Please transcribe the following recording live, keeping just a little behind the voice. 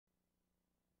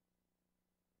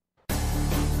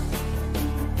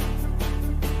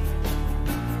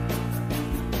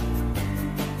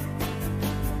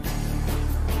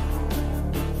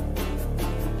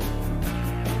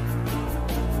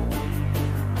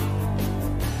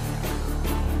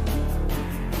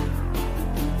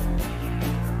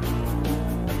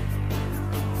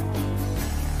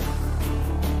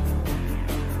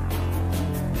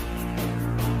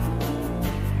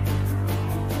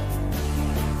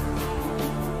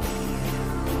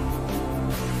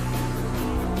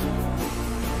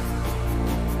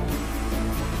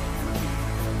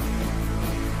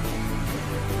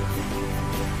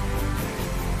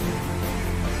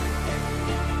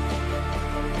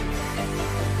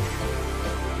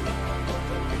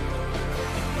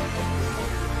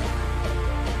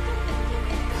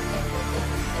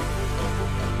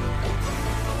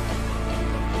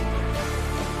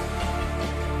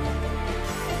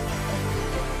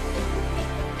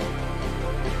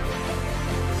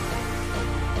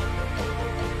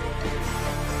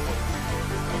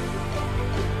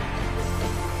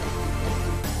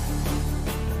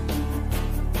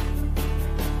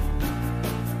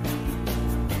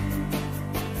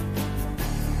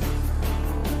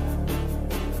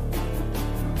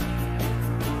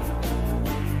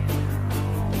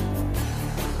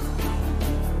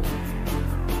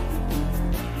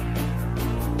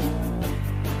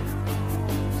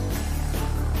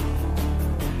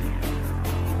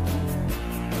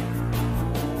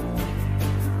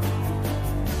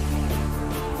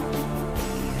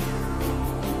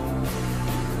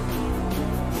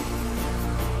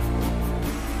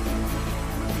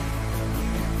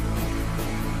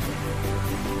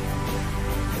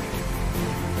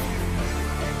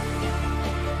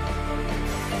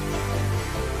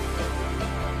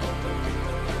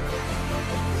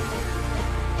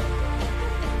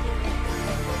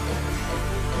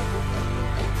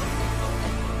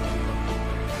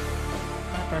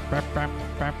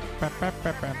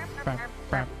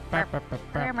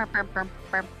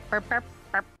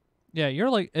Yeah, you're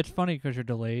like, it's funny because you're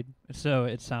delayed, so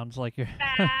it sounds like you're...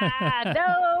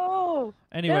 No!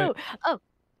 Anyway, No! Oh,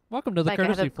 welcome to the Mike, I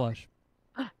have Courtesy a- Flush.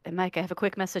 and Mike, I have a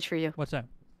quick message for you. What's that?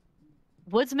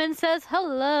 Woodsman says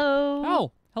hello.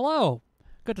 Oh, hello.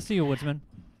 Good to see you, Woodsman.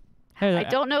 Hey, I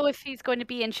don't know if he's going to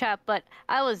be in chat, but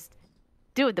I was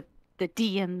doing the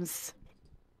DMs,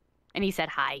 and he said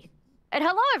hi. And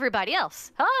hello, everybody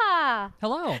else. Ah!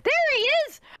 Hello. There he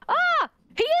is! Ah!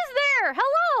 He is there!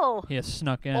 Hello! He has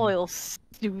snuck in. Oil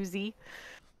snoozy.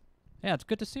 Yeah, it's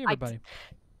good to see everybody.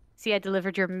 See, I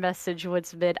delivered your message,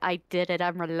 Woodsman. I did it.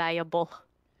 I'm reliable.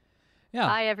 Yeah.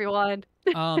 Hi, everyone.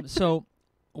 So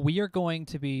we are going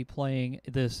to be playing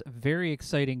this very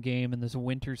exciting game in this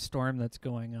winter storm that's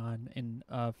going on in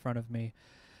front of me,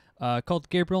 called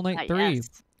Gabriel Night 3, Yes.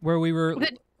 where we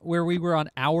were on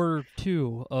hour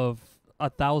 2 of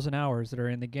 1,000 hours that are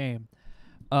in the game.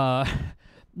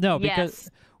 No, because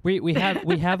Yes.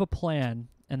 we have a plan,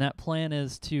 and that plan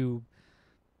is to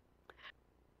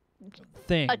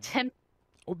Attempt.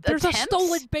 There's attempts? a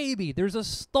stolen baby. There's a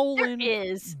stolen There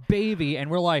is. baby, and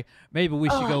we're like, maybe we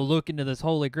should go look into this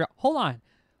holy grail. Hold on,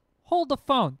 hold the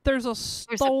phone. There's a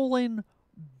stolen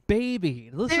baby.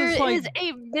 This There is like is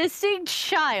a missing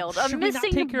child. A should we missing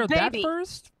not take care of that baby.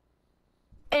 first?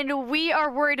 And we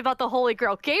are worried about the Holy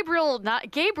Grail.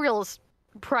 Gabriel's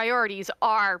priorities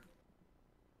are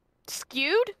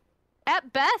skewed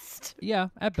at best. Yeah,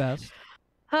 at best.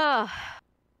 Uh,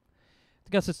 I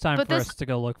guess it's time But for this- us to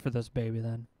go look for this baby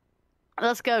then.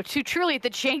 let's go to truly the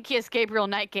jankiest Gabriel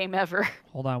Knight game ever.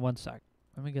 Hold on one sec.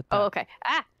 Let me get that. Oh, okay.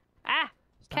 Ah,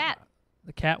 Stop cat. that.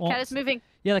 The cat won't. Cat is moving.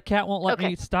 Yeah, the cat won't let Okay.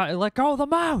 me stop. Let go of the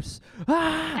mouse.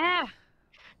 Ah!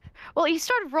 Well, he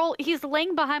started roll. He's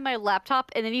laying behind my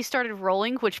laptop, and then he started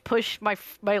rolling, which pushed my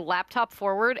laptop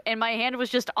forward, and my hand was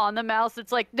just on the mouse.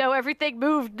 It's like, no, everything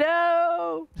moved.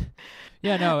 No.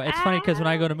 Yeah, no, it's funny because when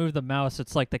I go to move the mouse,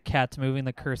 it's like the cat's moving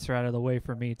the cursor out of the way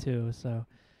for me too. So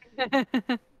There All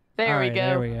we right, go.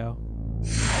 There we go.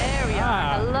 There we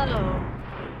Ah. are. Hello.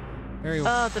 Very,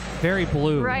 Oh, the very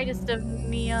blue. brightest of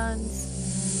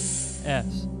neons.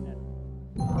 S.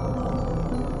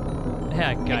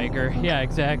 Yeah, Geiger. Yeah,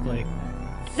 exactly.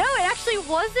 No, it actually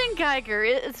wasn't Geiger.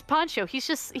 It's Poncho. He's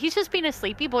just being a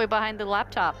sleepy boy behind the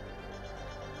laptop.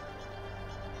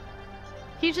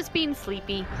 He's just being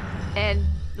sleepy and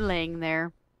laying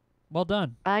there. Well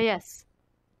done. Yes.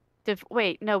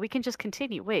 Wait, no, we can just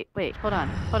continue. Wait, hold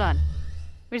on.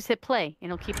 We just hit play,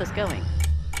 and it'll keep us going.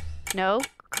 No?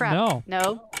 Crap.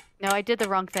 No, I did the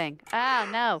wrong thing.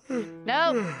 No.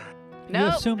 You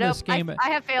assumed this game. I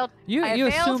have failed. You I have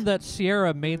failed. assumed that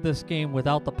Sierra made this game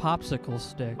without the popsicle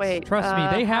sticks. Wait, Trust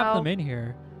me, they have how? them in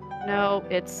here. No,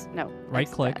 it's no. Right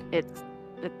it's click. not. It's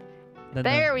Then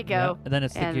There we go. Yeah, and then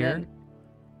it's the and gear.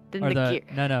 then Or the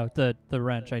gear. No, the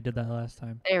wrench. I did that last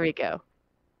time. There we go.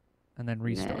 And then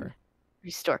restore.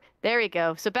 Restore. There we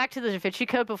go. So back to the Da Vinci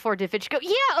Code before Da Vinci Code.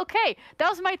 Yeah, okay. That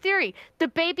was my theory. The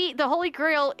baby, the Holy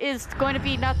Grail is going to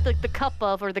be not the cup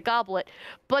of or the goblet,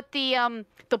 but the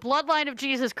bloodline of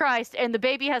Jesus Christ, and the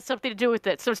baby has something to do with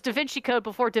it. So it's Da Vinci Code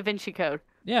before Da Vinci Code.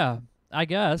 Yeah, I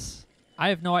guess. I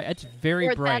have no idea. It's very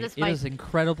Or that bright. is It my- is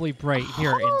incredibly bright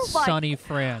here in Oh my- sunny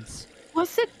France.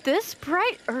 Was it this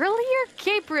bright earlier,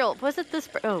 Gabriel? Was it this?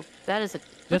 Oh, that is a.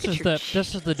 This look is at your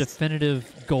this is the cheeks.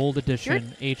 definitive gold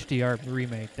edition HDR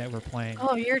remake that we're playing.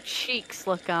 Oh, your cheeks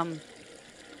look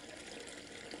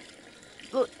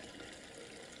Look.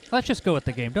 Let's just go with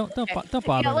the game. Don't Okay.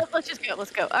 bother. Yeah, let's just go.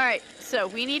 Let's go. All right. So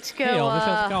we need to go. Hey, Elvis,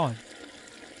 how's it going?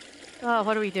 Oh,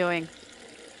 what are we doing?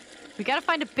 We gotta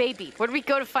find a baby. Where do we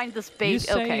go to find this baby? You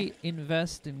say Okay.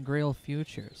 invest in Grail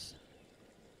futures.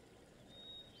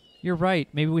 You're right.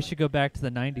 Maybe we should go back to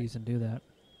the 90s and do that.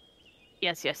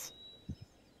 Yes.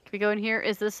 Can we go in here?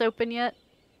 Is this open yet?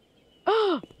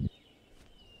 Oh!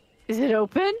 Is it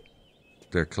open?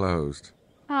 They're closed.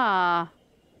 Ah.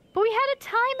 But we had a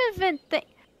time event thing.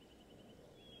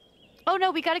 Oh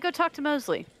no, we gotta go talk to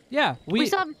Mosley. Yeah, We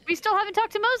still haven't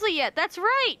talked to Mosley yet. That's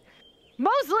right.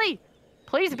 Mosley,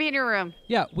 please be in your room.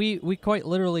 Yeah, we quite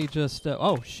literally just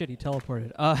oh shit, he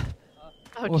teleported. Oh,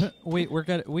 we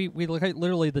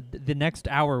literally the next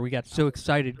hour we got so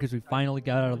excited because we finally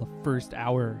got out of the first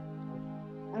hour,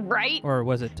 right? or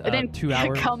was it And then 2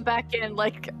 hours? come back in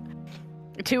like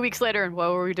 2 weeks later, and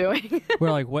what were we doing?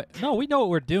 We're like, what? No, we know what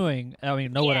we're doing. I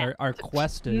mean, know what our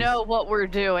quest is. Know what we're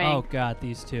doing. Oh god,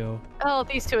 these two. Oh,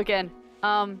 these two again.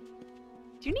 Do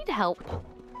you need help?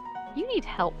 You need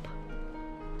help.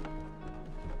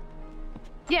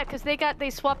 Yeah, because they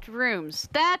swapped rooms.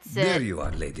 That's it. There you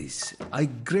are, ladies. I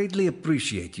greatly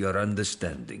appreciate your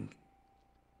understanding.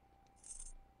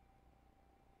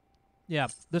 Yeah,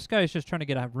 this guy is just trying to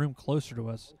get a room closer to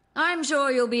us. I'm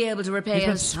sure you'll be able to repay He's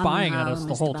been us spying on somehow, us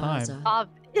the Mr. whole time. Bowser,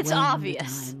 It's when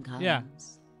obvious. the time comes. Yeah.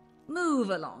 Move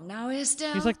along now,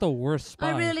 Estelle. He's like the worst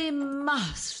spy. I really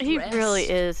must He rest. really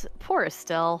is. Poor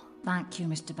Estelle. Thank you,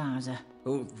 Mr. Bowser.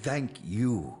 Oh, thank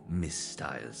you, Miss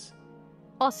Styles.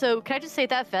 Also, can I just say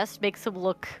that vest makes him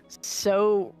look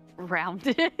so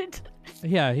rounded?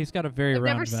 Yeah, he's got a very I've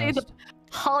round never seen the vest.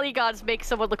 polygons make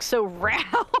someone look so round.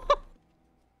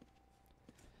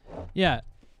 Yeah.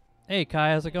 Hey,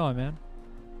 Kai, how's it going, man?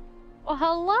 Well,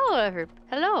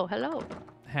 hello.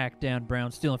 Hack down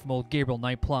Brown, stealing from old Gabriel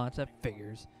Knight plots. That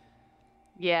figures.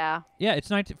 Yeah. Yeah, it's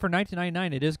for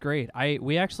 1999. It is great.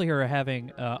 We actually are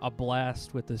having a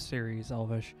blast with this series,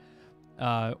 Elvish.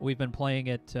 We've been playing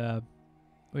it.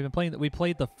 We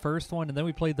played the first one, and then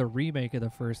we played the remake of the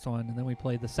first one, and then we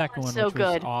played the second one, So which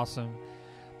good. was awesome.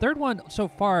 Third one so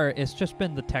far, it's just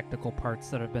been the technical parts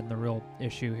that have been the real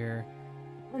issue here.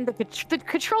 And the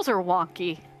controls are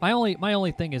wonky. My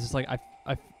only thing is, it's like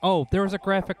oh, there was a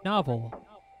graphic novel.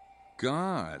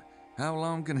 God, how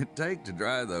long can it take to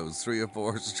dry those 3 or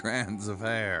 4 strands of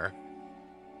hair?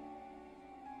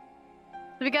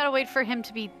 So we gotta wait for him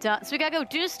to be done. So we gotta go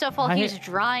do stuff while he's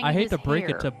drying I hate his to break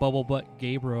hair. it to Bubble Butt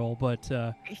Gabriel, but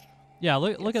yeah,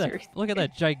 look at that! Look at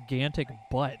that gigantic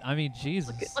butt. I mean,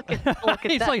 Jesus. Look at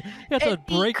He's that. like he has to And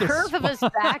break the his curve of his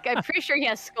spine. back. I'm pretty sure he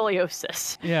has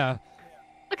scoliosis. Yeah,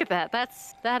 Look at that.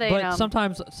 That ain't. but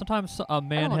sometimes a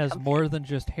man look has comfy. more than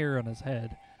just hair on his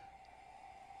head.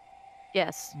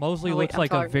 Yes. Mosley Oh, wait, looks I'm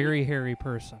like a sorry. very hairy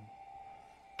person.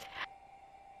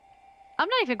 I'm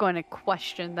not even going to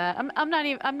question that. I'm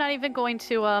not even going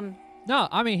to No,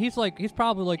 I mean he's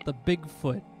probably like the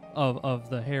Bigfoot of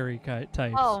the hairy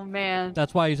types. Oh man.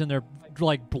 That's why he's in there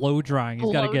like blow drying.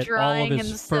 He's got to get all of Blow-drying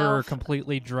his fur himself.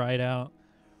 completely dried out.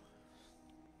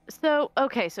 So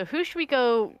okay. So who should we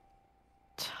go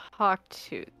talk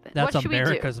to? Then? That's what should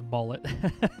America's mullet. we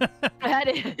do? That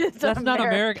is. That's not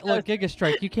America. Look, America's- Giga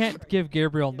Strike. You can't give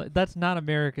Gabriel. That's not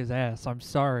America's ass. I'm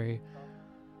sorry.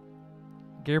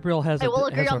 Gabriel has. I will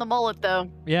has agree on the mullet though.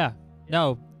 Yeah.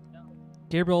 No.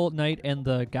 Gabriel Knight and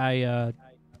the guy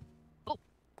Oh,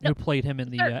 who played him in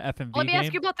the Sir, FMV Let me game.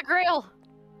 ask you about the Grail.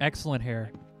 Excellent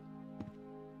hair.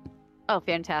 Oh,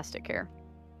 fantastic hair.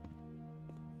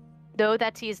 No,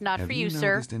 that tea is not Have for you you,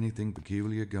 sir. noticed anything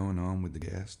peculiar going on with the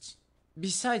guests?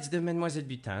 Besides the Mademoiselle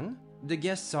Butane, the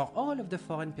guests are all of the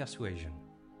foreign persuasion.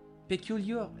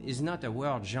 Peculiar is not a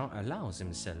word Jean allows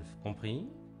himself, compris?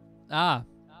 Ah.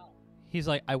 He's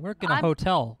like, I work in a I'm-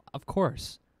 hotel. Of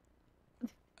course.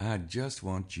 I just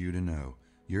want you to know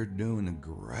you're doing a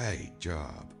great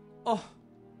job. Oh,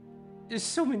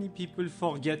 so many people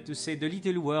forget to say the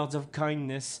little words of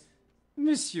kindness.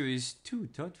 Monsieur is too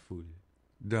thoughtful.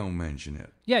 Don't mention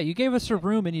it. Yeah, you gave us a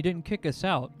room and you didn't kick us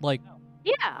out. Like,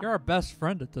 Yeah. you're our best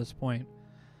friend at this point.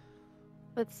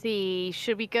 Let's see.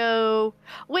 Should we go?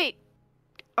 Wait.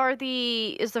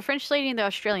 Is the French lady and the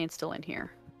Australian still in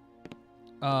here?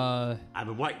 I've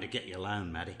been waiting to get you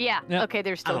alone, Maddie. Yeah. Yep. Okay,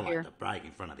 they're I still don't here. like to brag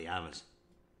in front of the others.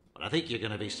 But I think you're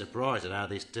going to be surprised at how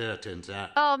this tour turns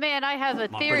out. Oh man, I have a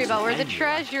My theory about where the princess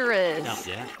treasure is. Don't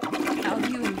ya? Are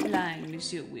you implying,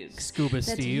 Monsieur Wilkes, Scuba that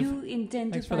Steve. you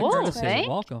intend Thanks to for the Oh, courtesy. thank-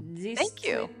 Welcome. this Thank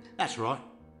you. trip? That's right.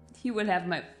 You will have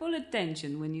my full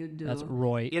attention when you do. That's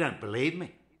Roy. You don't believe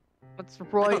me. What's I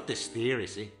Roy? got this theory,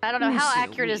 see? I don't know how Monsieur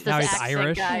accurate is Now this he's accent,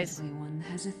 Irish. guys. Everyone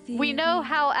has a theory. We know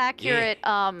how accurate.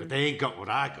 But they ain't got what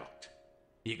I got.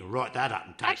 You can write that up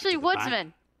and take Actually, it to the Woodsman,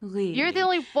 bank. Really? you're the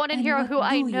only one in And here what who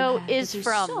I do you know have is that is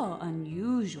from so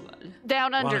unusual.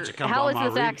 down don't under. you come How by is my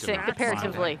this room accent tonight?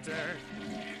 comparatively?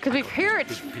 Because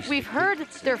we've heard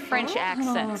their French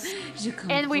accents,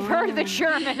 and we've heard the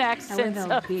German accents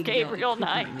of Gabriel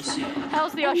Knight.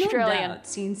 How's the I've no Australian? doubt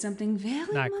seen something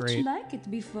very Not much great. like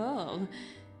it before.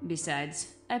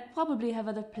 Besides, I probably have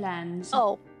other plans.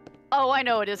 Oh, I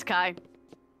know it is Kai.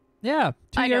 Yeah,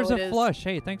 2 I know years it of is. flush.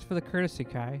 Hey, thanks for the courtesy,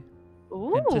 Kai.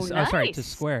 Ooh, And nice. sorry, to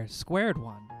square. Squared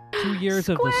one. 2 years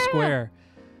of the square.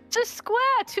 To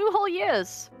square 2 whole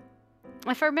years.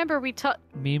 If I remember, we taught.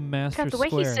 Meme master God, the way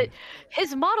square. he's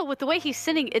his model with the way he's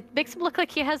sitting, it makes him look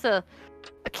like he has a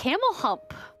camel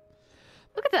hump.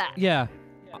 Look at that. Yeah.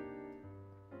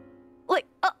 Like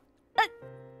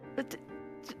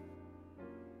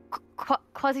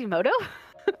Quasimodo?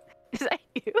 Is that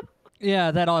you?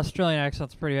 Yeah, that Australian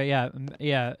accent's pretty. Yeah,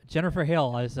 yeah. Jennifer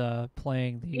Hale is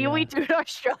playing the. You we do an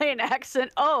Australian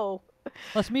accent. Oh.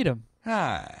 Let's meet him.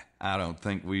 Hi, I don't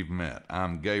think we've met.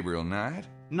 I'm Gabriel Knight.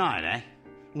 Night, eh?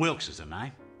 Wilkes is the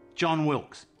name. John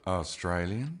Wilkes.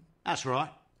 Australian? That's right.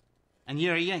 And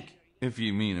you're a Yank. If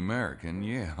you mean American,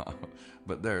 yeah.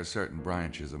 But there are certain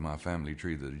branches of my family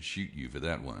tree that'd shoot you for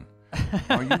that one.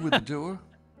 Are you with the tour?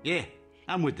 Yeah,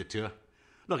 I'm with the tour.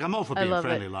 Look, I'm all for being love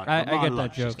friendly it. like I but my get that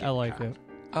life's just joke. I like getting it.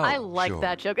 Oh, I like sure.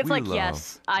 that joke. It's We like, love-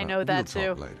 yes, I know that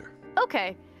we'll too. talk later.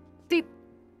 Okay. See,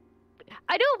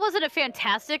 I know it wasn't a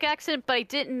fantastic accent, but I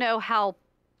didn't know how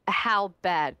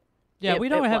bad. Yeah, we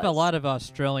don't have a was. lot of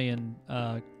Australian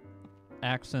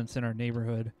accents in our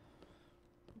neighborhood,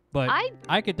 but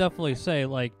I could definitely say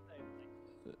like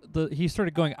he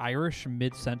started going Irish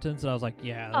mid sentence, and I was like,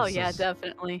 yeah. Oh this yeah, is-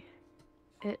 definitely.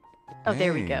 Oh,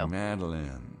 there we Hey, go.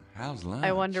 Madeline, how's lunch?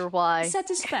 I wonder why.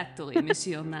 Satisfactory,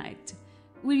 Monsieur Knight.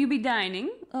 Will you be dining,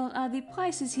 or are the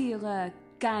prices here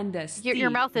kinda steep? Your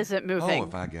mouth isn't Oh, moving.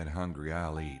 if I get hungry,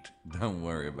 I'll eat. Don't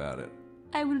worry about it.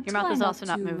 I will Your mouth try is not also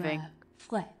not to, moving.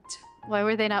 Fret. Why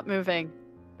were they not moving?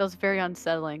 That was very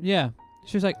unsettling. Yeah,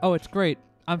 she's like, oh, it's great.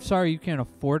 I'm sorry you can't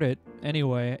afford it.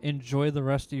 Anyway, enjoy the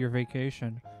rest of your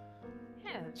vacation.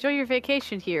 Yeah, enjoy your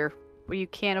vacation here, where you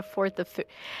can't afford the food.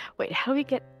 Wait, how do we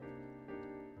get?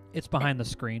 It's behind the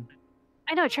screen.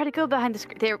 I know. I tried to go behind the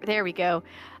screen. There we go.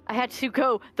 I had to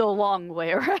go the long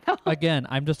way around. Again,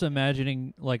 I'm just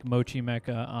imagining like Mochi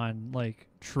Mecha on like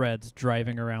treads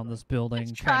driving around this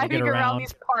building, trying to get Driving around around.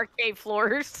 these parquet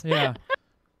floors. Yeah.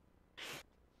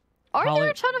 Are Holly- there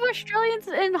a ton of Australians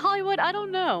in Hollywood? I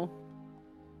don't know.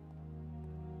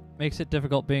 Makes it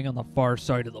difficult being on the far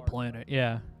side of the planet.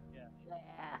 Yeah.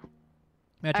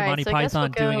 Imagine All right, Monty so I guess we'll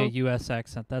Python doing a go- U.S.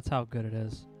 accent. That's how good it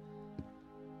is.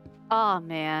 Oh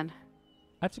man,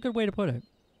 That's a good way to put it.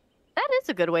 that is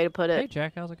a good way to put Hey, it.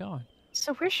 Jack, how's it going?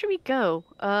 So where should we go?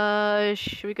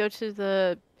 Should we go to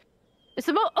the? It's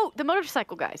the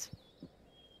motorcycle guys.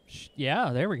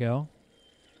 Yeah, there we go.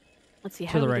 Let's see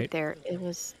To how the do we right. get there. It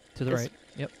was To the this- right.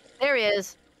 Yep. There he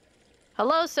is.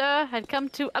 Hello, sir. I've come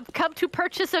to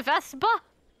purchase a Vespa.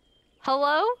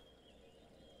 Hello.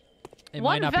 It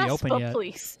One might not Vespa, be open yet.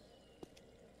 please.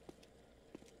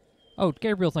 Oh,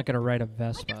 Gabriel's not going to ride a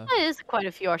Vespa. That is quite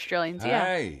a few Australians. Yeah.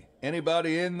 Hey,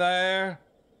 anybody in there?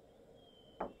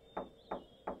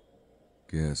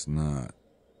 Guess not.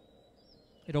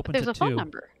 It opens There's at a phone 2.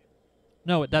 number.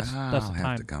 No, that's I'll the have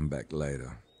time. to come back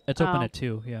later. It's open Oh. at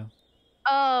 2, yeah.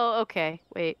 Oh, okay.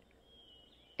 Wait.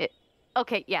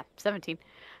 Okay, yeah, 17.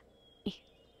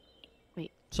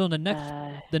 So in the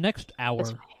next hour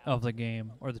this way. of the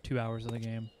game, or the 2 hours of the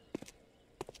game,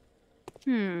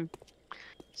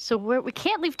 So we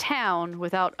can't leave town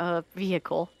without a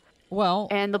vehicle, well,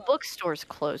 and the bookstore's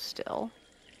closed still.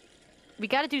 We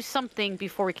got to do something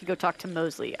before we can go talk to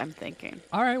Mosley. I'm thinking.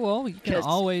 all right, well, you can 'Cause-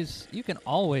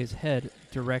 always head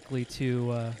directly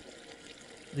to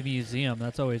the museum.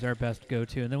 That's always our best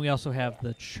go-to. And then we also have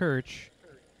the church,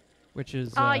 which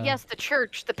is Yes, the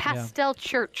church, the pastel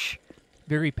church.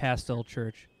 very pastel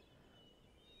church.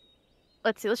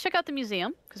 Let's see. Let's check out the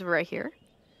museum because we're right here. You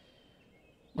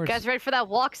Where's- guys ready for that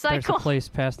walk There's a cycle? place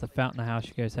past the fountain house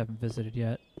you guys haven't visited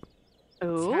yet.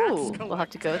 Ooh, we'll have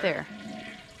to go there.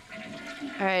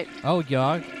 All right, Oh,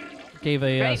 Yog gave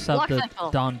a Ready? sub Block to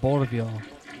cycle. Don Borville.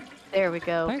 there we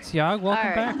go. Thanks, Yog. Welcome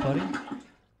All right. back, buddy.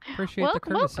 Appreciate the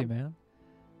Welcome, courtesy, welcome. man.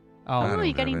 I Oh, don't you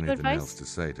have got any good anything advice? else to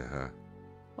say to her.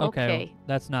 okay.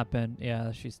 That's not been.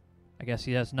 Yeah, I guess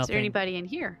he has Is nothing. there anybody in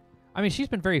here? I mean, she's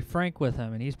been very frank with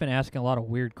him, and he's been asking a lot of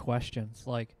weird questions.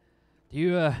 Like, do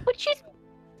you? But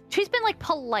she's been like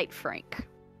polite, Frank.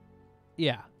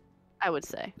 Yeah, I would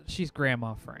say. she's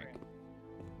Grandma Frank.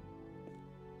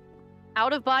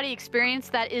 Out of body experience,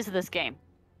 that is this game.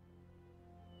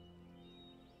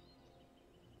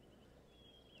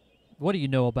 What do you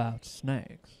know about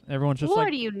snakes? Everyone's just What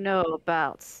like. do you know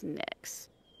about snakes?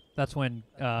 That's when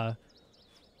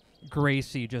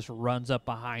Gracie just runs up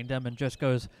behind him and just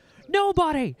goes,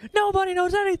 Nobody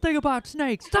knows anything about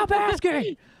snakes. Stop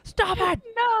asking. Stop it.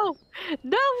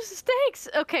 No snakes.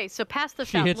 Okay, so past the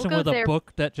She fountain. hits We'll him go with there. a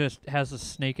book that just has a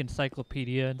snake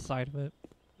encyclopedia inside of it.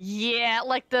 Yeah,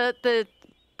 like the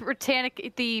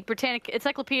Britannica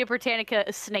Encyclopedia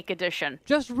Britannica Snake Edition.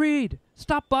 Just read.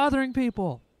 Stop bothering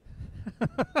people. Do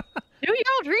your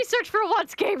own research for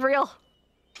once, Gabriel.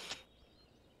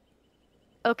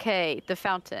 Okay, the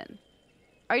fountain.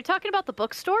 Are you talking about the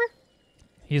bookstore?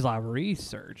 He's like,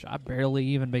 research? I barely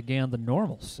even began the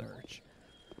normal search.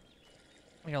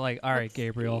 You're like, all right, Let's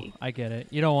Gabriel, see. I get it.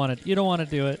 You don't want to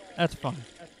do it. That's fine.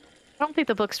 I don't think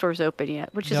the bookstore's open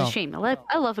yet, which is No. a shame.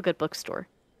 I love a good bookstore.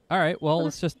 All right, well,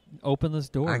 let's just open this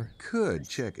I door. could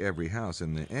check every house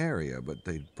in the area, but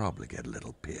they'd probably get a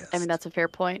little pissed. I mean, that's a fair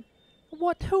point.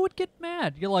 What? Who would get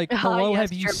mad? You're like, Oh, hello, yes,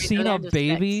 have you Jeremy, seen no, a just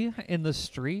baby in the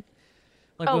street?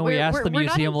 Like Oh, when we asked the we're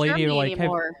not museum in lady, Germany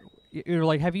anymore. you're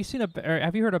like, have you seen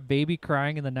have you heard a baby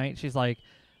crying in the night? She's like,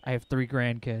 I have 3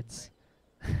 grandkids.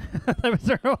 That was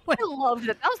her only. I loved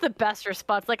it. That was the best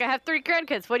response. Like, I have 3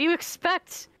 grandkids. What do you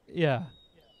expect? Yeah.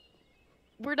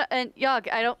 We're not, and Yog,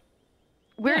 I don't.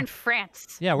 We're in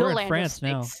France. Yeah, the we're in land of France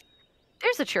now. snakes.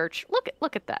 There's a church.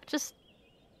 Look at that. Just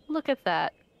look at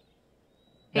that.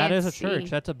 That is a Fancy church.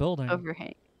 That's a building.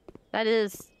 overhang. That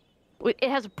is. It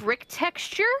has brick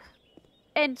texture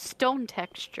and stone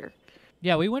texture.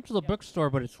 Yeah, we went to the bookstore,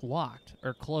 but it's locked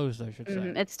or closed, I should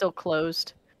say. It's still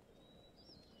closed.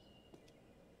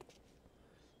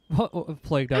 What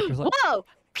plague doctor's like? Whoa!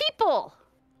 People!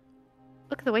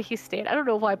 Look at the way he's staying. I don't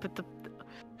know why, but the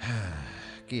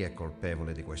Chi è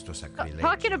colpevole di questo sacrilegio?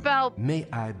 talking about May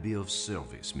I be of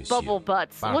service, monsieur? bubble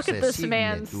butts. Look at this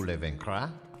man's. Tu le vaincras?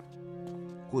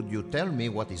 Could you tell me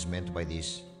what is meant by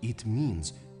this? It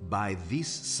means, by this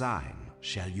sign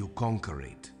shall you conquer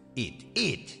it.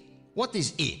 It. What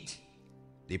is it?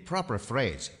 The proper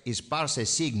phrase is par ce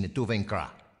signe tu vaincras.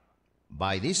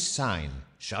 By this sign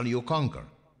shall you conquer,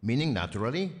 meaning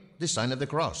naturally the sign of the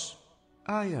cross.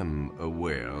 I am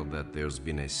aware that there's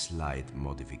been a slight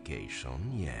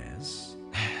modification, yes.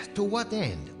 To what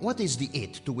end? What is the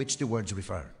it to which the words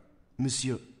refer?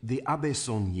 Monsieur, the Abbé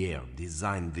Saunière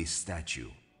designed this statue.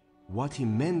 What he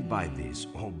meant by this,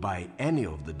 or by any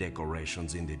of the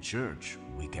decorations in the church,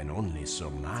 we can only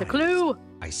surmise. It's a clue.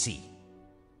 I see.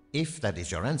 If that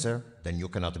is your answer, then you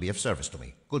cannot be of service to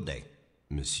me. Good day.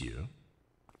 Monsieur?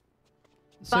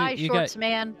 So Bye, you shorts got,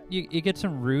 man. You get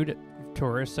some rude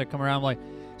tourists that come around like,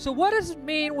 so what does it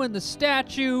mean when the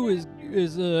statue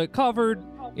is covered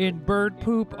in bird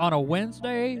poop on a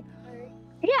Wednesday?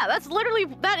 Yeah,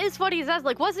 that is what he says.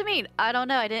 Like, what's it mean? I don't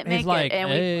know. I didn't And he's make like, it, and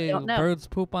hey, we don't know. birds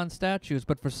poop on statues,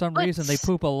 but for some But- reason they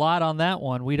poop a lot on that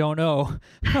one. We don't know.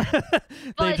 They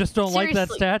But just don't like that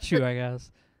seriously, statue, I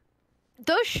guess.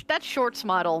 That shorts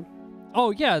model Oh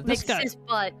yeah, this makes guy. his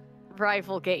butt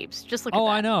rival Gabe's. Just look at Oh,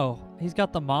 that. I know. He's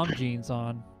got the mom jeans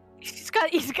on. He's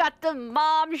got the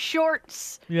mom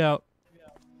shorts. Yeah.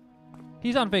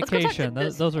 He's on go talk to vacation.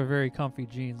 this. Those are very comfy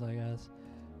jeans, I guess.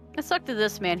 Let's talk to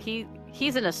this man.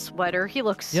 He's in a sweater. He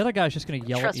looks. The other guy's just gonna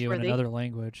yell at you in Trustworthy. another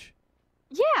language.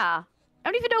 Yeah. I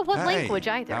don't even know what Hey, language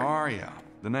either. How are ya?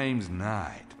 The name's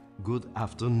Knight. Good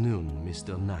afternoon,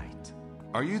 Mr. Knight.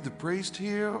 Are you the priest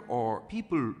here, or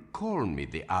People call me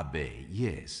the Abbé,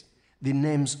 yes. The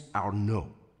name's Arnaud.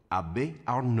 Abbé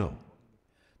Arnaud.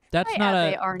 That's Hi, not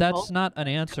Abbe a. Arnold. That's not an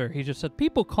answer. He just said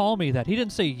people call me that. He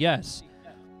didn't say yes.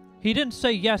 He didn't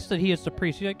say yes that he is the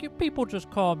priest. He's like, people just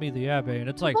call me the Abbe, and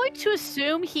it's I'm like, going to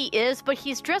assume he is, but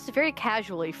he's dressed very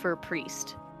casually for a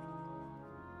priest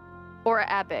or an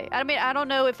abbe. I mean, I don't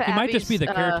know if he might just be the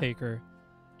abbe's, caretaker.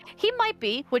 He might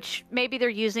be, which maybe they're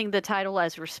using the title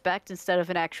as respect instead of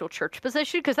an actual church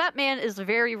position, because that man is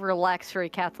very relaxed for a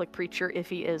Catholic preacher, if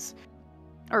he is,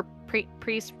 or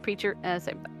priest, preacher, same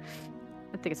thing.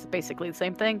 I think it's basically the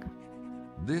same thing.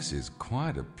 this is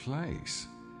quite a place.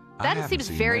 I That haven't seems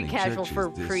seen very many casual churches for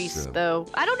this, priests, though.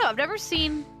 I don't know. I've never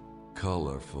seen.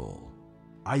 colorful.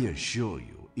 I assure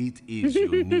you, it is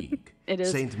unique. It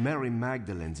is. Saint Mary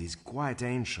Magdalene's is quite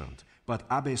ancient, but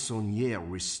Abbé Saunière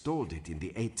restored it in the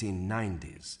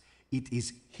 1890s. It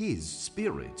is his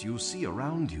spirit you see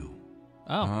around you.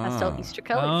 Oh. Pastel Easter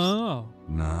colors. Oh.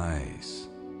 Nice.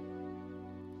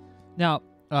 Now,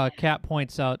 Kat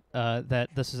points out that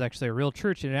this is actually a real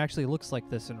church, and it actually looks like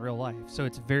this in real life. So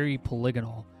it's very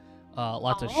polygonal.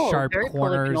 Lots of Oh, sharp very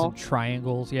corners polygonal. and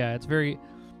triangles. Yeah, it's very.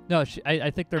 No, I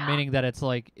think they're meaning that it's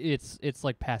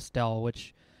like pastel,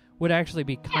 which would actually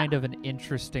be kind of an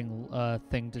interesting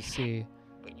thing to see.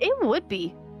 It would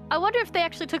be. I wonder if they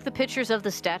actually took the pictures of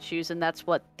the statues and that's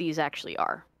what these actually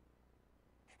are.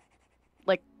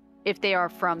 Like, if they are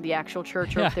from the actual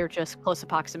church or Yeah. if they're just close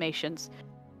approximations.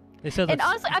 They said And that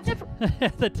honestly, I've never.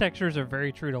 the textures are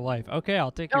very true to life. Okay,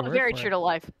 I'll take your Oh, word very for true it. to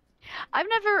life. I've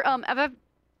never.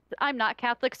 I'm not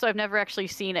Catholic, so I've never actually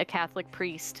seen a Catholic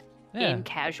priest Yeah. in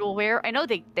casual wear. I know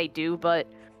they do, but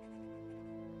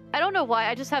I don't know why.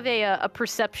 I just have a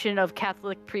perception of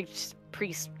Catholic priests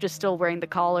just still wearing the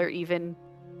collar, even,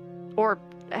 or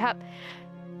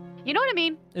you know what I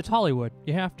mean? It's Hollywood.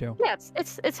 You have to. Yeah,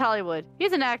 it's Hollywood.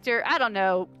 He's an actor. I don't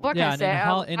know. What Yeah, can I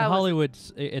and say? in I was- Hollywood,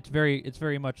 it's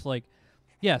very much like,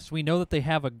 yes, we know that they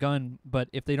have a gun, but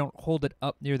if they don't hold it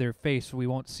up near their face, we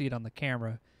won't see it on the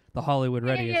camera. The Hollywood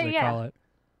ready, as they call it.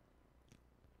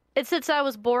 And since I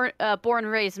was born and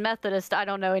raised Methodist, I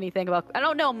don't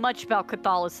know much about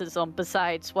Catholicism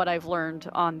besides what I've learned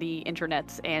on the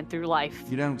internets and through life.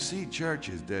 You don't see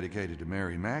churches dedicated to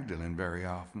Mary Magdalene very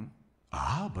often.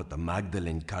 Ah, but the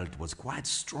Magdalene cult was quite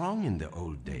strong in the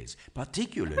old days,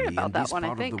 particularly about in that this one, I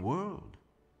part of think. the world.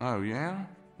 Oh, yeah?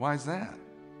 Why's that?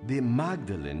 The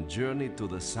Magdalene journeyed to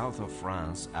the south of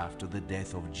France after the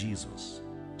death of Jesus.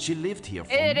 She lived here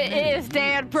for It many is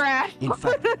Dan years. Brad. In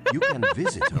fact, you can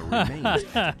visit her remains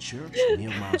at a church near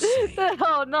Marseille.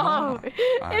 Oh no!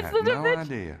 I It's had the Da no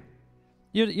Vinci. idea.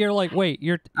 You're like, wait,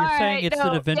 you're saying it's the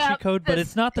Da Vinci Code, but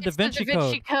it's not the Da Vinci It's the Da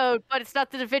Vinci Code. Code, but it's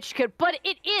not the Da Vinci Code. But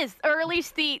it is, or at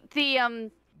least This the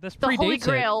Holy predates it.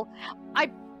 Grail.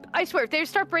 I swear, if they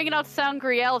start bringing out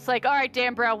Sangreal, it's like, all right,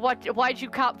 Dan Brown, why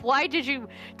did you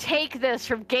take this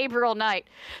from Gabriel Knight?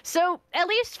 So at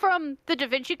least from the Da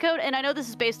Vinci Code, and I know this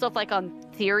is based off like on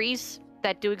theories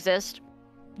that do exist,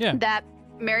 Yeah. that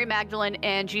Mary Magdalene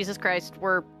and Jesus Christ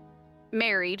were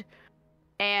married,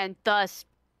 and thus,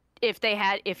 if he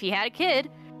had a kid,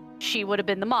 she would have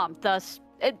been the mom. Thus,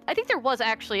 I think there was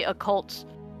actually a cult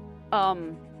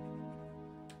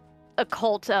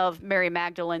of Mary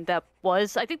Magdalene that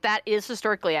was, I think that is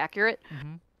historically accurate.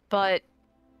 Mm-hmm. But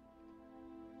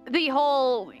the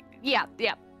whole, yeah,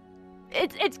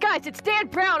 it's guys, it's Dan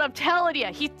Brown. I'm telling you,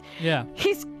 he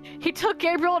took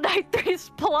Gabriel Knight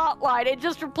 3's plot line and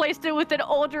just replaced it with an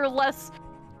older, less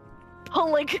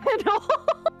polygonal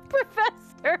professor.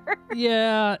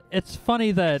 Yeah, it's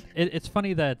funny that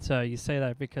you say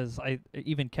that because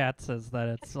even Kat says that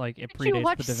it's like it Did you predates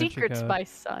watch the Da Vinci Secrets, Code. my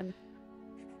son?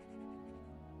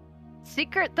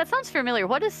 Secret? That sounds familiar.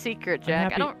 What is Secret,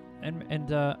 Jack? I don't. And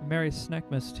Mary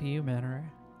Snek-mas to you, Manor.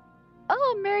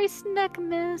 Oh, Mary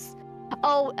Snek-mas.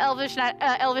 Oh, Elvish,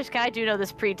 I do know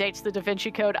this predates the Da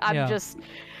Vinci Code. I'm just.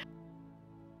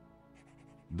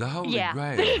 The Holy Yeah.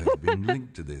 Grail has been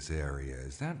linked to this area,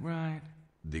 is that right?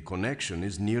 The connection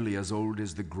is nearly as old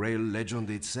as the Grail legend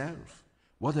itself.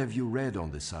 What have you read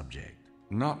on the subject?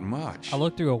 Not much. I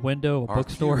looked through a window, a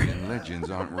bookstore. Arthurian legends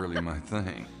aren't really my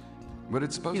thing. But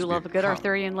it's supposed You to be love a good cup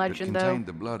Arthurian legend, that though. contained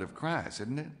the blood of Christ,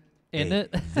 isn't it? In A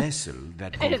it? vessel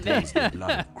that contains the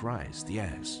blood of Christ,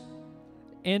 yes.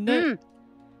 In it?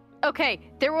 Okay,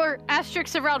 there were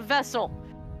asterisks around vessel.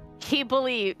 He's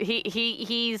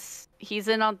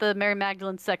in on the Mary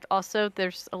Magdalene sect. Also,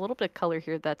 there's a little bit of color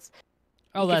here that's.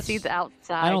 Oh, You can that's. see the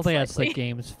outside. I don't think that's the slightly.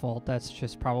 game's fault. That's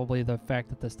just probably the fact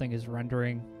that this thing is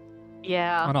rendering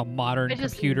Yeah. on a modern I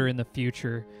just- computer in the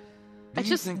future. I Do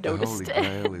you just think the Holy noticed it.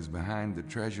 Grail is behind the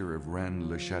treasure of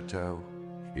Rennes-le-Château?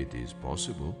 It is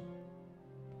possible.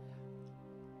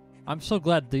 I'm so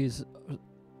glad these,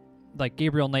 like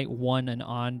Gabriel Knight 1 and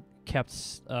on, kept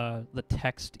the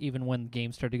text even when the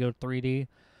game started to go 3D,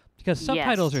 because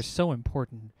subtitles Yes. are so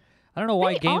important. I don't know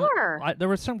why They are. there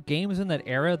were some games in that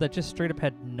era that just straight up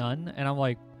had none, and I'm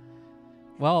like,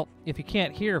 well, if you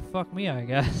can't hear, fuck me, I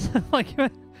guess. like,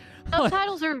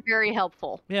 Subtitles are very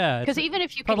helpful. yeah, Because it's even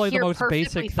if you can probably the hear most perfectly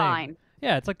basic thing. fine.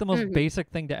 Yeah, it's like the most Mhm. basic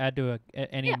thing to add to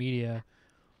any Yeah. media.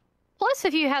 Plus,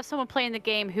 if you have someone playing the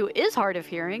game who is hard of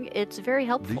hearing, it's very Do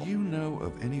helpful. you know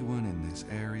of anyone in this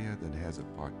area that has a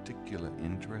particular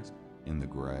interest in the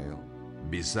Grail?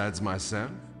 Besides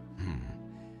myself?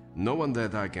 No one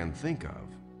that I can think of.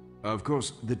 Of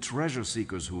course, the treasure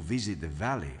seekers who visit the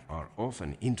valley are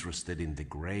often interested in the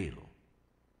Grail.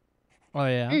 Oh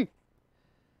yeah.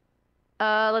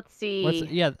 Let's see.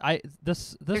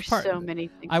 This There's part. so many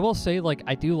things. I will say, like,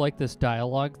 I do like this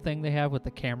dialogue thing they have with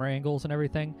the camera angles and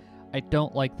everything. I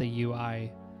don't like the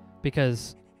UI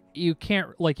because you can't,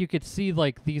 like, you could see,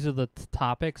 like, these are the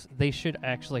topics. They should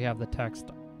actually have the text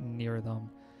near them.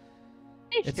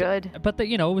 It's good. But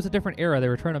it was a different era. They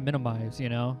were trying to minimize,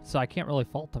 so I can't really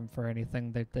fault them for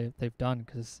anything they've done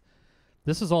because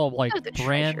this is all like Oh, the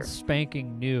brand treasure.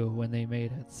 spanking new when they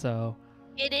made it. So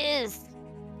It is.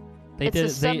 they It's did a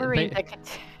submarine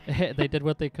they, that they did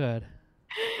what they could.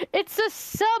 It's a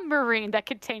submarine that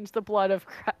contains the blood of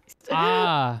Christ.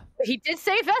 Ah. He did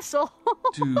say vessel.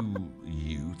 Do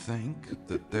you think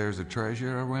that there's a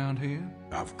treasure around here?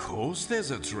 Of course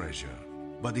there's a treasure,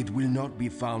 but it will not be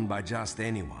found by just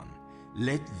anyone.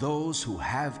 Let those who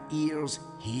have ears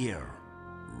hear.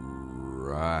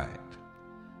 Right.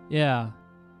 Yeah.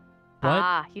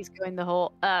 What? He's going the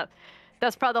whole.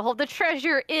 That's probably the whole. The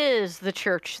treasure is the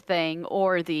church thing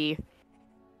or the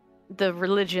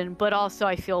religion, but also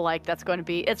I feel like it's going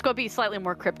to be slightly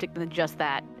more cryptic than just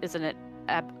that, isn't it,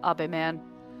 Abe Man?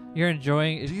 You're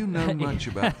enjoying. Do you know much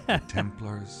about the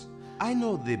Templars? I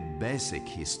know the basic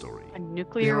history. A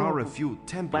nuclear There are a few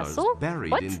Templars vessel?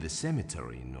 buried What? in the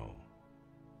cemetery,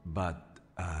 But,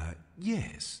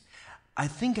 yes. I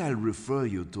think I'll refer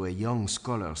you to a young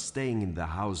scholar staying in the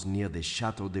house near the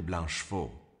Chateau de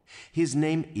Blanchefort. His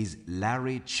name is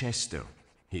Larry Chester.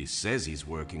 He says he's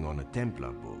working on a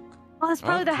Templar book. Oh, it's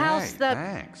probably the house that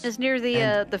thanks. is near the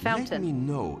And fountain. let me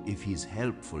know if he's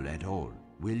helpful at all,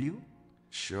 will you?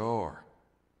 Sure.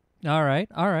 All right,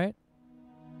 all right.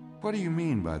 What do you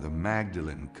mean by the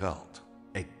Magdalene cult?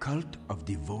 A cult of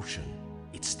devotion.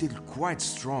 It's still quite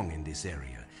strong in this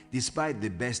area, despite the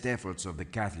best efforts of the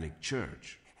Catholic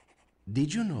Church.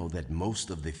 Did you know that most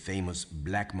of the famous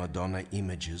Black Madonna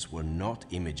images were not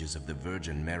images of the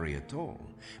Virgin Mary at all,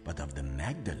 but of the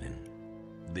Magdalene?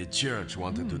 The church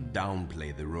wanted to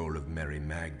downplay the role of Mary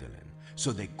Magdalene,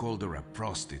 so they called her a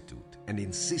prostitute and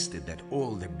insisted that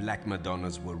all the Black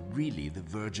Madonnas were really the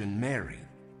Virgin Mary.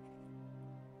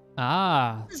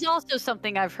 Ah. This is also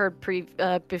something I've heard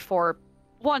before.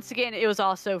 Once again, it was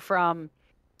also from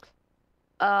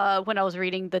when I was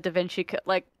reading the Da Vinci Code,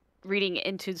 like reading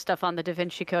into stuff on the Da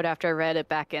Vinci Code after I read it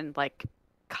back in like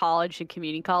college and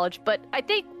community college. But I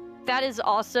think that is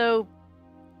also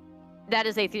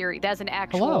a theory. That's an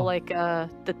actual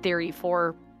the theory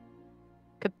for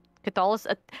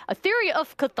Catholicism, a theory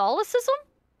of Catholicism,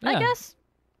 I Yeah. guess.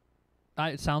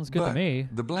 It sounds good to But me.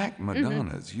 the Black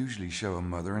Madonnas usually show a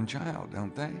mother and child,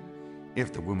 don't they?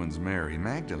 If the woman's Mary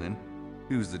Magdalene,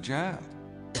 who's the child?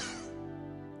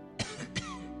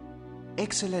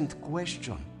 Excellent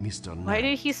question, Mr. Knight. Why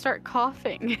did he start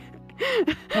coughing?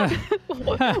 Why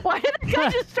did the guy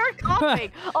just start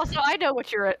coughing? Also, I know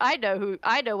what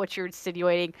you're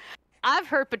insinuating.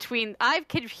 I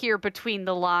could hear between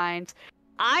the lines.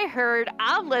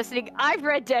 I'm listening. I've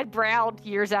read Dead Brown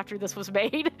years after this was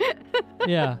made.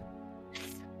 Yeah.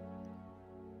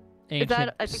 Ancient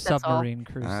I think that's all. submarine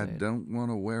I crusade. don't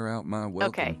want to wear out my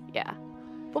welcome. Okay, yeah.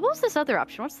 But what was this other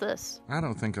option? What's this? I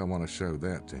don't think I want to show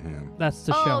that to him. That's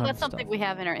to show Oh, him that's something stuff. we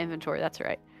have in our inventory. That's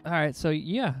right. All right, so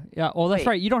yeah. Well, that's Wait,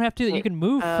 right. You don't have to. You wait, can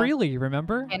move uh, freely.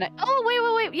 Remember? And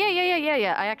wait.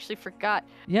 Yeah. I actually forgot.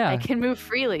 Yeah. I can move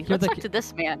freely. You're Let's the talk ki- to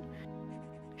this man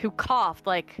who coughed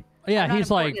like. Yeah, I'm not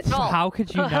he's like, important at all. how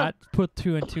could you not put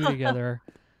two and two together?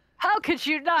 How could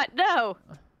you not know?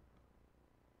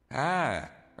 Hi,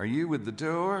 are you with the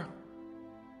tour?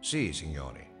 Si,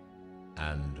 signore.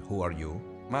 And who are you?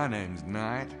 My name's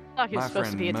Knight. Thought he was My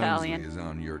supposed to friend be Italian. Mosley is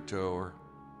on your tour.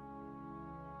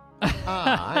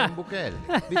 Ah, I'm Bukele.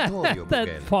 Vittorio That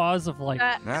Bukele. pause of like,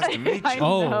 Nice to meet I you.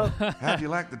 oh, know. How'd you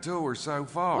like the tour so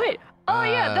far? Wait. Oh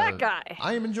yeah, that guy.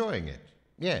 I am enjoying it.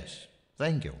 Yes,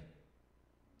 thank you.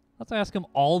 let's ask him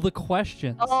all the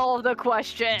questions. All of the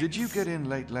questions. Did you get in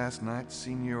late last night,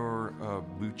 Signor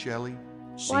Buccelli?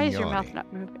 Why is your Signore. mouth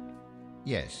not moving?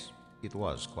 Yes, it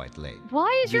was quite late. Why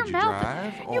is Did your you mouth?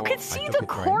 drive, You or- can see took the a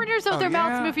train. corners of Oh, their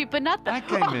mouths yeah? moving, but not the. I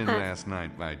came in last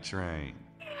night by train.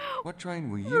 What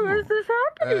train were you What is on? this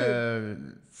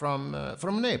happening?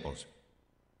 From Naples.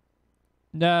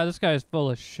 Nah, this guy's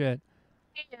full of shit.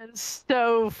 He is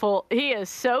so full. He is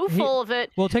so full of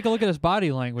it. Well, take a look at his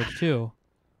body language too.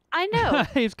 I know.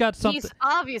 He's got something.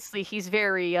 He's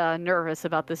very nervous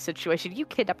about this situation. You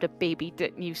kidnapped a baby,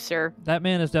 didn't you, sir? That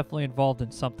man is definitely involved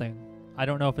in something. I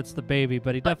don't know if it's the baby,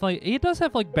 but he does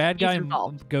have like bad He's guy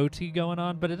involved. goatee going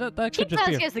on. But that He could just does.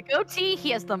 be. He has the goatee.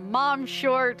 He has the mom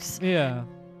shorts. Yeah.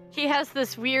 He has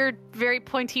this weird, very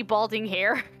pointy, balding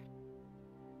hair.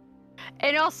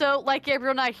 And also, like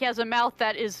Gabriel Knight, he has a mouth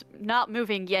that is not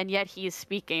moving, and yet he is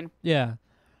speaking. Yeah.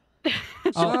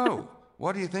 So,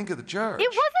 what do you think of the church? It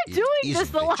wasn't It doing this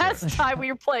isn't the a last church. time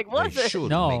we were playing, was They it? should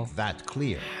No. make that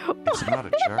clear. It's not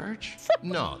a church?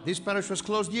 No, this parish was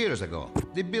closed years ago.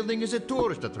 The building is a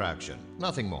tourist attraction,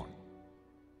 nothing more.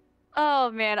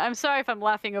 Oh man, I'm sorry if I'm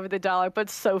laughing over the dialogue, but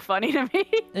it's so funny to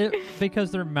me.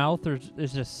 Because their mouth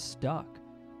is just stuck.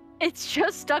 It's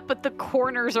just stuck, but the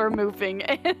corners are moving,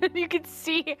 and you can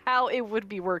see how it would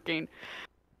be working.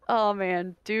 Oh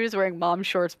man, dude is wearing mom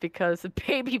shorts because the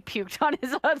baby puked on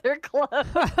his other clothes.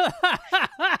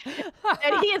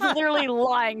 And he is literally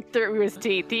lying through his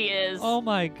teeth. He is. Oh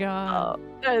my god.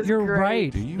 That is You're great.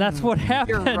 right. Do you That's know what anything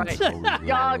happened. You're right.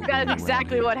 Young, that's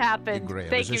exactly what The happened. Grail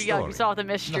Thank is a you, Young. You story, solved the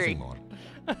mystery. Nothing more.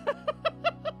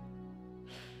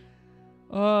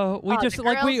 We Oh, just the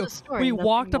like Grail's a story, we nothing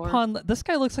walked more. upon this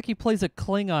guy looks like he plays a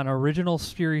Klingon original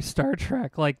series Star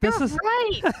Trek. Like this You're is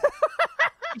right.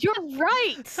 You're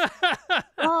right.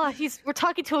 Oh, we're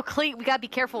talking to a Klingon. We gotta be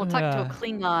careful. We're talking to a Yeah.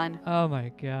 Klingon. oh my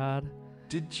god.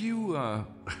 Did you,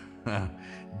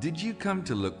 did you come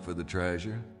to look for the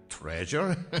treasure?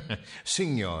 Treasure?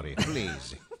 Signori,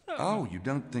 please. Oh, you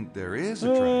don't think there is a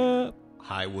treasure?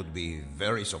 I would be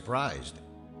very surprised.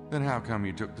 Then how come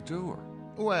you took the tour?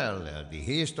 Well, the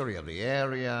history of the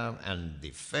area and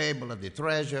the fable of the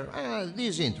treasure,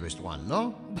 these interest one,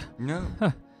 no? No,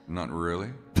 not really.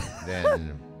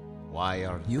 Then why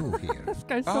are you here? This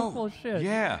guy's so full of shit.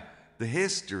 Yeah, the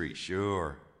history,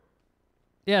 sure.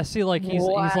 Yeah, see, like he's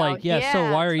Wow, like, yeah. So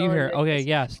yeah, why are you totally here? the Okay, history.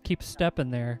 yeah. Keep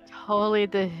stepping there. Totally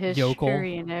the history Yokel.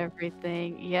 and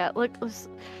everything. Yeah, look. All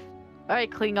right,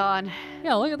 Klingon.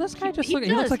 Yeah, look at this guy. Just He look. He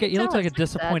looks does, like he he looks like a does. Look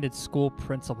at that. disappointed school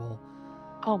principal.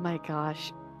 Oh my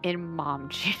gosh. In mom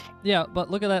jeans. Yeah, but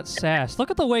look at that sass.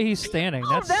 Look at the way he's standing.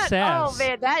 That's Oh sass.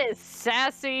 man, that is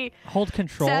sassy. Hold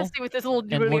control Sassy with his little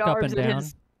and noodly look up arms and down.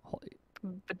 his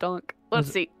badunk.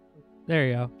 Let's see. There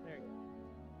you go.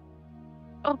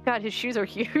 Oh god, his shoes are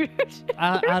huge.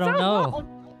 I They're don't so know.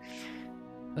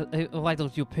 long. Why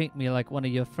don't you paint me like one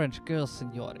of your French girls,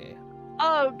 signore?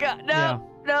 Oh god, no, Yeah.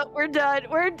 no, we're done.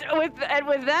 With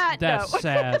that. That's no.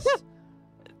 sass.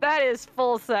 That is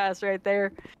full sass right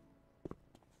there.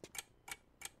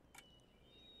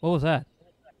 What was that?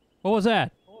 What was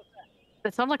that?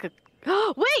 That sounded like a.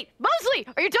 Wait, Mosley,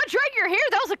 are you done drying your hair?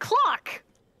 That was a clock.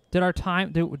 Did our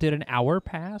time? Did an hour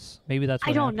pass? Maybe that's.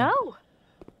 What I don't happened. know.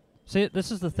 See,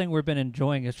 this is the thing we've been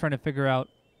enjoying is trying to figure out.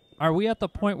 Are we at the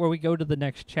point where we go to the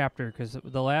next chapter? Because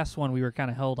the last one we were kind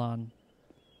of held on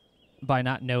by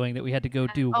not knowing that we had to go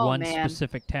do Oh, one man.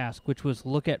 specific task, which was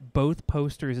look at both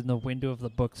posters in the window of the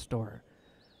bookstore.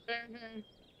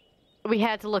 We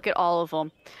had to look at all of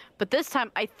them, but this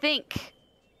time I think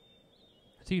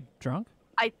Is he drunk?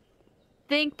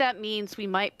 that means we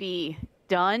might be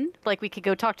done. Like we could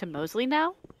go talk to Mosley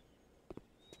now.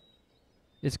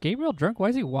 Is Gabriel drunk? Why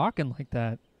is he walking like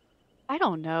that? I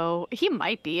don't know. He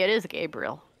might be. It is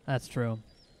Gabriel. That's true.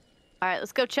 All right,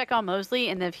 let's go check on Mosley,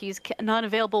 and if he's not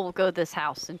available, we'll go to this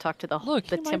house and talk to the Look,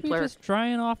 the he might Templar. be just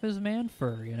drying off his man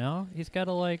fur. You know, he's got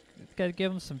to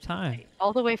give him some time.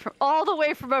 All the way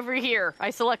from over here. I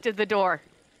selected the door.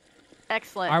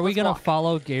 Excellent. Are we Let's gonna walk.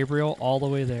 follow Gabriel all the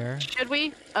way there? Should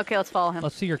we? Okay, let's follow him.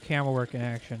 Let's see your camera work in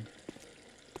action.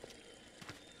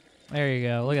 There you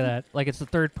go. Look at that. Like it's a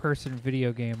third-person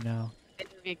video game now. There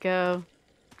we go.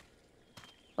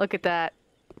 Look at that.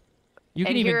 You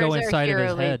can And even here go is our inside of hero,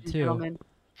 his ladies head and too, gentlemen.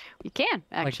 You can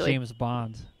like actually. James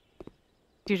Bond.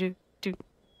 Do do do,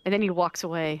 and then he walks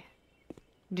away.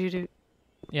 Do do.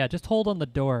 Yeah, just hold on the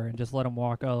door and just let him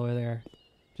walk all the way there.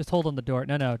 Just hold on the door.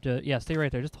 No, yeah, stay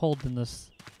right there. Just hold in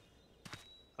this.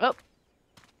 Oh.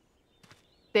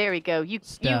 There we go. You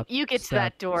Step, get to step,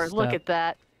 that door. Look step. at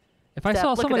that. If I Step. saw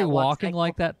Look at somebody that walk walking cycle.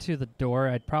 like that to the door,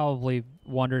 I'd probably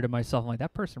wonder to myself, like,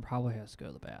 that person probably has to go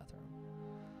to the bathroom.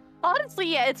 Honestly,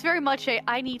 yeah, it's very much a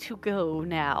I need to go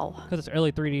now. Because it's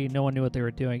early 3D, no one knew what they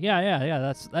were doing.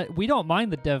 Yeah. We don't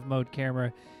mind the dev mode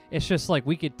camera. It's just like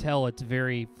we could tell it's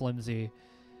very flimsy.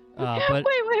 But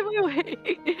Wait.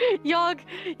 Yog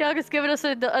has given us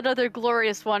another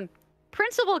glorious one.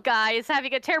 Principal guy is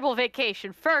having a terrible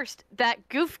vacation. First, that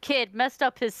goof kid messed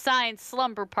up his science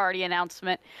slumber party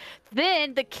announcement.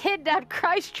 Then, the kidnapped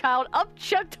Christ child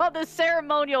upchucked on the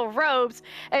ceremonial robes,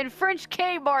 and French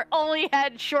Kmart only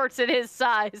had shorts in his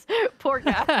size. Poor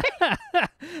guy.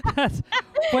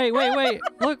 Wait.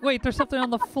 Look, wait, there's something on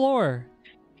the floor.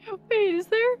 Wait, is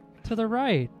there? To the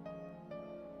right.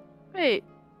 Wait,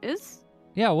 is?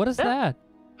 Yeah, what is that?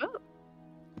 Oh,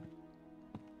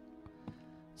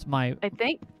 It's my I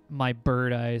think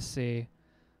bird eyes see.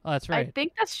 Oh, that's right. I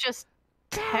think that's just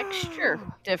texture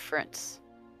difference.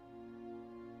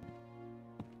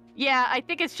 Yeah, I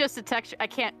think it's just a texture. I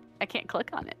can't click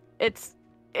on it. It's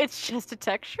just a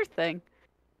texture thing.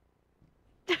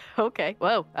 Okay.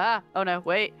 Whoa. Oh no.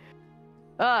 Wait.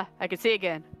 I can see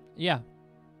again. Yeah.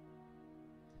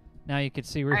 Now you can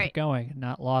see where you're Alright. going,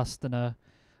 not lost in a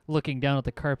looking down at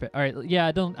the carpet. All right. Yeah,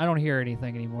 I don't hear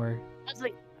anything anymore. I was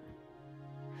like,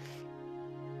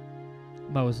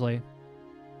 Mosley.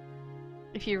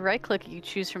 if you right click, you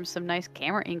choose from some nice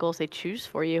camera angles they choose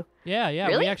for you. Yeah.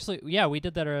 Really? We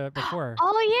did that before.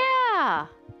 Oh yeah.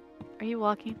 Are you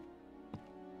walking?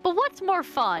 But what's more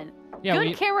fun? Yeah,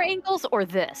 Good camera angles or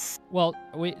this? Well,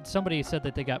 somebody said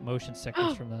that they got motion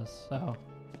sickness from this. So.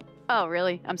 Oh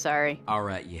really? I'm sorry. All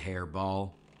right, you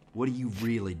hairball. What are you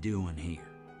really doing here?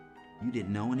 You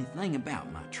didn't know anything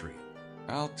about my trip.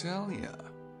 I'll tell ya.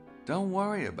 Don't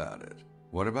worry about it.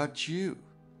 What about you?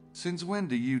 Since when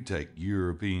do you take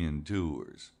European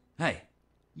tours? Hey,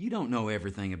 you don't know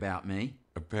everything about me.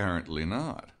 Apparently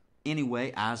not.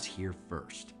 Anyway, I was here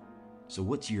first. So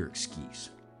what's your excuse?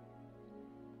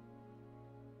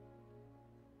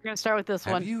 We're gonna start with this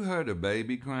Have one. you heard a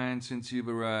baby crying since you've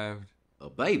arrived? A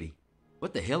baby?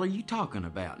 What the hell are you talking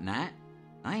about, Knight?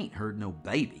 I ain't heard no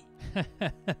baby.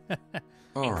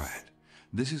 All right,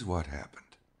 this is what happened.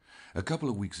 A couple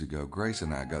of weeks ago, Grace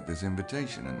and I got this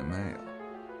invitation in the mail.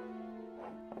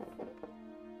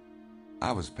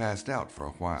 I was passed out for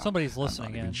a while. Somebody's listening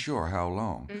I'm not in. even sure how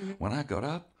long. When I got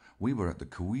up, we were at the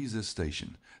Cahuiza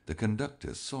station. The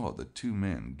conductor saw the two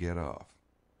men get off.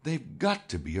 They've got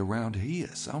to be around here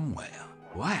somewhere.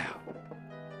 Wow.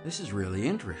 This is really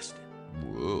interesting.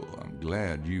 Well, I'm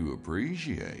glad you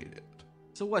appreciate it.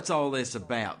 So what's all this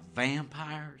about?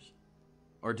 Vampires?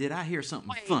 Or did I hear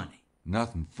something funny?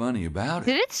 Nothing funny about it.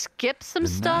 Did it skip some the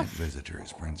stuff? night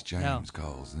visitors, Prince James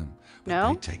calls them. But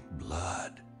No? they take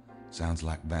blood. Sounds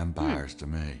like vampires to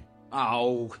me.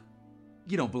 Oh,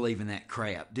 you don't believe in that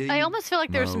crap, do you? I almost feel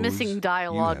like there's Mose, missing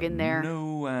dialogue you in have there.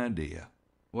 No idea.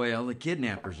 Well, the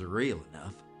kidnappers are real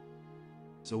enough.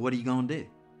 So what are you gonna do?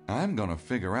 I'm gonna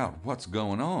figure out what's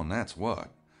going on, that's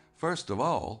what. First of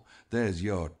all, there's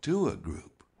your tour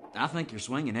group. I think you're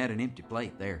swinging at an empty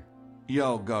plate there.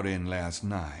 Y'all got in last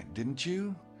night, didn't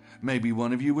you? Maybe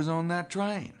one of you was on that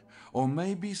train. Or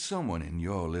maybe someone in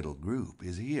your little group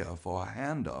is here for a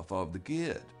handoff of the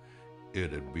kid.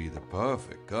 It'd be the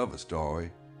perfect cover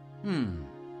story.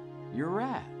 You're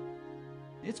right.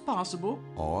 It's possible.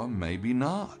 Or maybe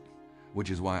not. Which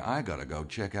is why I gotta go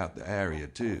check out the area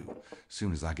too,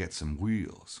 soon as I get some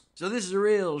wheels. So this is a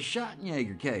real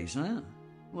Schottenjäger case, huh?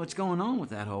 What's going on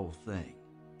with that whole thing?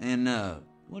 And,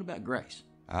 what about Grace?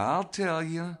 I'll tell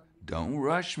you. Don't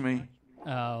rush me.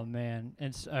 Oh man,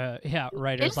 it's yeah,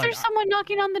 right. Is there someone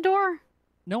knocking on the door?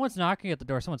 No one's knocking at the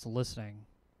door. Someone's listening.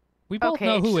 We both Okay,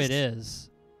 know it's who just- it is.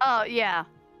 Oh yeah,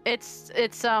 it's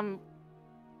No,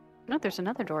 there's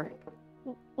another door.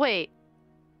 Wait.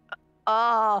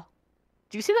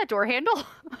 Do you see that door handle?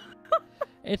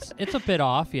 It's a bit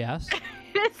off, yes.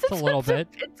 it's a little bit.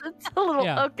 It's a little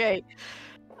Yeah. okay.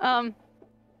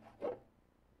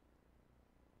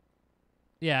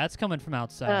 Yeah, it's coming from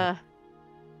outside.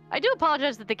 I do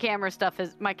apologize that the camera stuff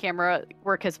my camera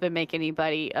work has been making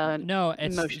anybody No,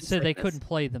 it's motion so they sickness. couldn't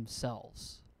play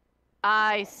themselves.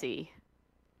 I see.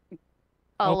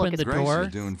 Oh, Open look, the it's Grace door. is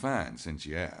doing fine since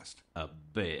you asked. A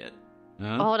bit.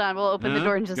 Huh? Oh, hold on, we'll open the Huh?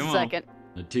 door in just Come a on. second.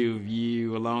 The two of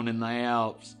you alone in the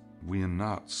Alps. We're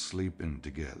not sleeping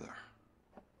together.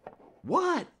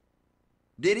 What?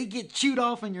 Did he get chewed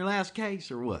off in your last case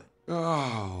or what?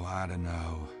 Oh, I don't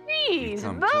know. We've Jeez,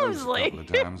 come close a Mosley. couple of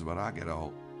times, but I get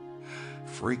all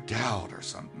freaked out or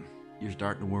something. You're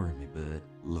starting to worry me, bud.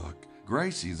 Look,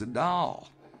 Gracie's a doll,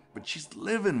 but she's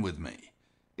living with me.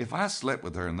 If I slept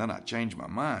with her and then I changed my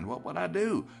mind, what would I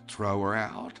do? Throw her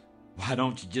out? Why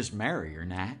don't you just marry her,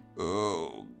 Nat?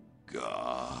 Oh,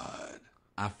 God.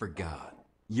 I forgot.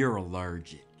 You're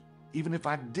allergic. Even if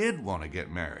I did want to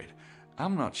get married,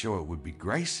 I'm not sure it would be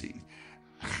Gracie.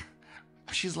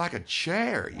 She's like a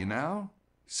chair, you know?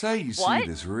 Say you What? see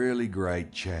this really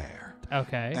great chair.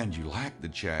 Okay. And you like the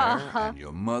chair, Uh-huh. and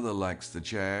your mother likes the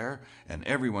chair, and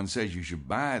everyone says you should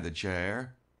buy the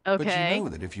chair. But Okay. you know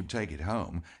that if you take it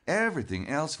home, everything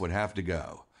else would have to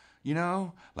go. You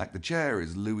know, like the chair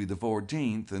is Louis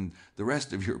XIV, and the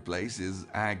rest of your place is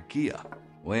IKEA.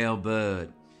 Well,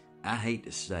 bud, I hate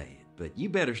to say it, but you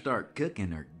better start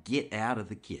cooking or get out of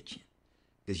the kitchen.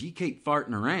 Because you keep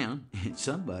farting around, and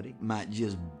somebody might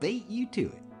just beat you to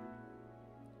it.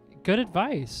 Good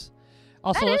advice.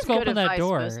 Also, That let's is go good open that advice,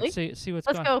 door. Mosley. See what's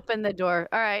Let's going go open the door.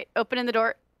 All right, opening the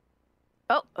door.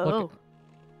 Oh, Look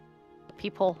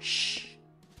peephole. Shh.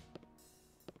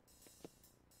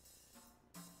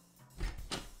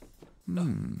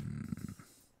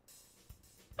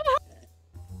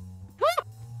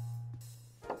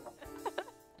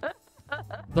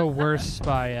 The worst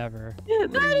spy ever.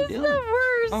 That is the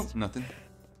worst. Oh, nothing.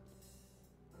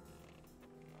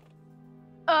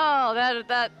 Oh,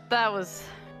 that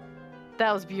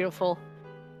was beautiful.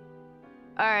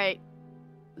 All right,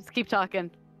 let's keep talking.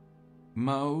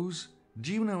 Mose,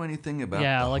 do you know anything about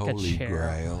Yeah, the like a Holy chair.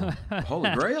 Grail? Holy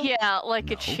Grail? Yeah, like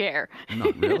a No. chair.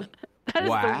 Not really. That is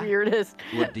Why? the weirdest.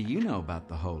 What do you know about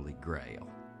the Holy Grail?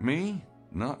 Me?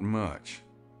 Not much.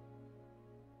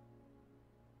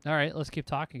 All right, let's keep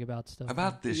talking about stuff.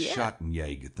 About this Yeah.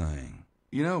 Schottenjäger thing.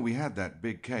 You know, we had that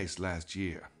big case last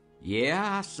year.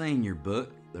 Yeah, I seen your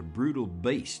book, The Brutal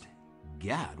Beast.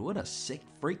 God, what a sick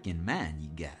freaking mind you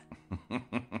got.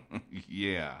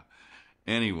 Yeah.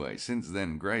 Anyway, since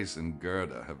then, Grace and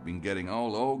Gerda have been getting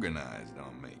all organized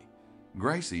on me.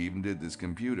 Gracie even did this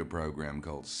computer program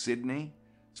called Sydney.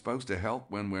 Supposed to help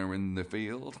when we're in the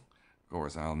field. Of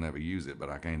course, I'll never use it, but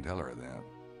I can't tell her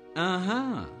that.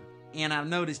 Uh-huh. And I've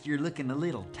noticed you're looking a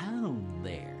little toned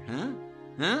there, huh?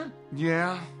 Huh?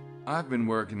 Yeah, I've been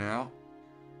working out.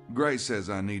 Grace says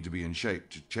I need to be in shape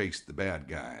to chase the bad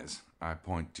guys. I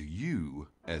point to you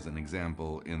as an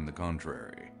example in the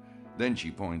contrary. Then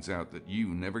she points out that you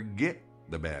never get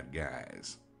the bad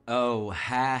guys. Oh,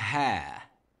 ha.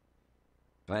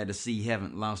 Glad to see you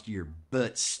haven't lost your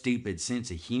butt-stupid sense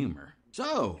of humor.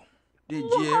 So, Did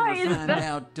you Why ever is find that?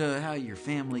 out how your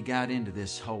family got into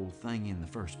this whole thing in the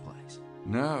first place?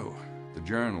 No, the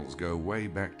journals go way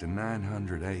back to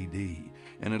 900 AD,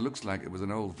 and it looks like it was an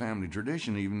old family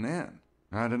tradition even then.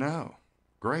 I don't know.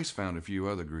 Grace found a few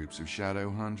other groups of shadow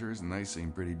hunters, and they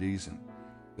seem pretty decent.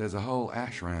 There's a whole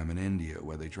ashram in India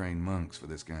where they train monks for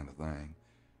this kind of thing.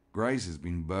 Grace has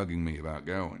been bugging me about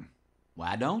going.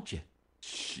 Why don't you?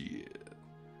 Shit.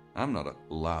 I'm not a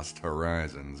Lost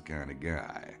Horizons kind of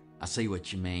guy. I see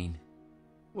what you mean.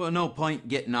 Well, no point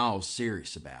getting all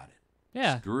serious about it.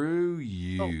 Yeah. Screw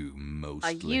you, A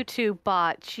mostly. YouTube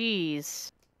bot,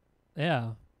 jeez.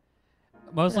 Yeah.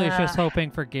 Mostly it's just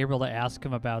hoping for Gabriel to ask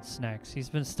him about Snek-mas. He's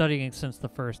been studying since the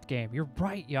first game. You're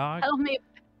right, Yogg.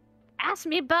 Ask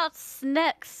me about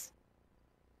Snek-mas.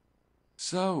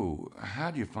 So,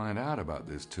 how'd you find out about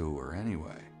this tour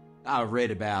anyway? I read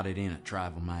about it in a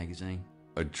travel magazine.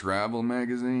 A travel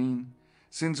magazine?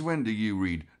 Since when do you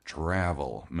read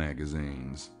travel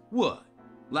magazines? What?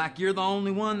 Like you're the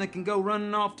only one that can go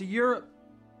running off to Europe?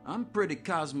 I'm pretty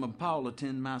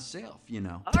cosmopolitan myself, you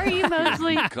know. Are you,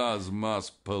 Mosley?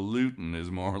 Cosmopolitan is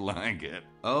more like it.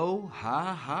 Oh,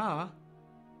 ha ha.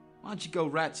 Why don't you go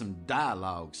write some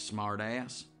dialogue,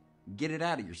 smartass? Get it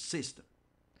out of your system.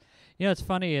 You know what's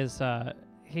funny is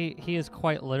he is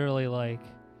quite literally like,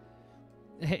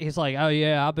 he's like, oh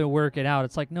yeah, I've been working out.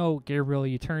 It's like, no, Gabriel,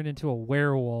 you turned into a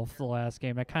werewolf the last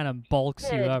game. That kind of bulks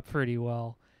you up pretty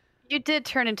well. You did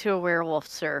turn into a werewolf,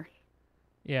 sir.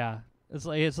 Yeah. It's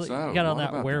like So, you got on what that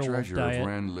about the werewolf treasure diet. of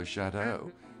Rennes Le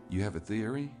Chateau? You have a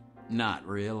theory? Not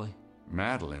really.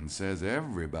 Madeline says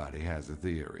everybody has a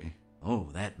theory. Oh,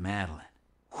 that Madeline.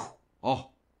 Whew. Oh,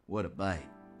 what a babe,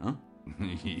 huh?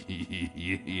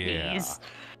 Yeah. Jeez.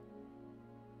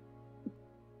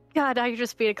 God, now you're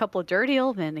just being a couple of dirty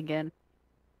old men again.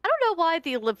 I don't know why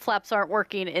the lip flaps aren't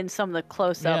working in some of the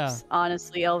close-ups,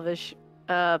 honestly, Elvish.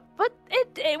 But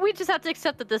we just have to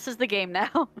accept that this is the game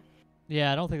now.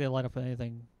 Yeah, I don't think they light up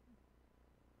anything.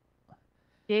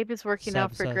 Gabe is working Seb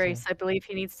out for says Grace. so. I believe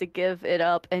he needs to give it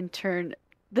up and turn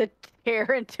the chair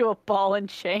into a ball and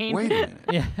chain. Wait a minute.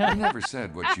 Yeah. You never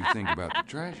said what you think about the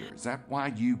treasure. Is that why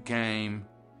you came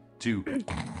to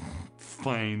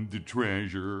find the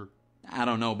treasure? I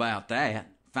don't know about that.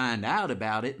 Find out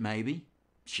about it, maybe.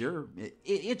 Sure,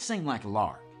 it seemed like a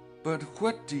lark. But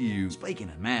what do you... Speaking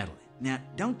of Madeline, now,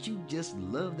 don't you just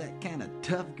love that kind of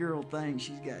tough girl thing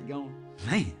she's got going?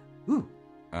 Man, whew.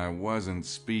 I wasn't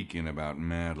speaking about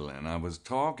Madeline. I was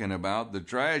talking about the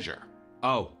treasure.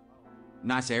 Oh,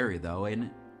 nice area, though,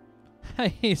 isn't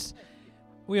it?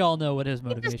 We all know what his He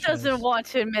motivation just doesn't is. want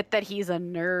to admit that he's a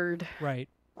nerd Right.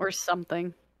 or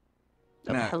something.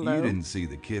 Oh, Now, hello? you didn't see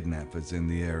the kidnappers in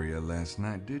the area last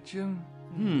night, did you?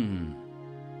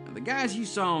 Now, the guys you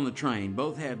saw on the train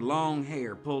both had long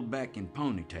hair pulled back in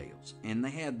ponytails, and they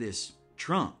had this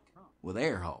trunk with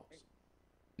air holes.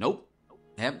 Nope,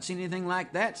 haven't seen anything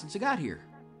like that since I got here.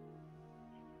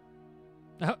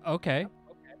 Okay.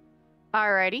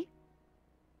 Alrighty.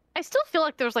 I still feel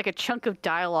like there's like a chunk of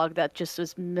dialogue that just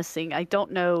was missing. I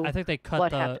don't know I think they cut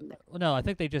what the. happened there. No, I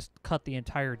think they just cut the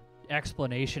entire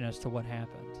explanation as to what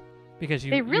happened, because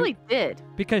They really did.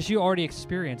 because you already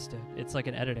experienced it. It's like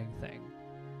an editing thing.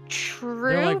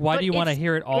 True. They're like, why but do you want to it's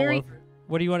hear it all very- over?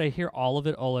 What do you want to hear all of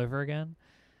it all over again?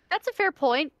 That's a fair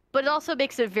point, but it also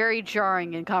makes it very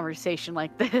jarring in conversation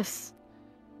like this.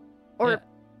 Or Yeah.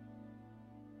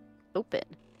 open.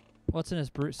 What's in his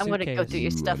suitcase? I'm gonna go through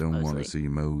your stuff, I don't want Mosley. to see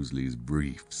Mosley's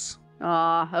briefs.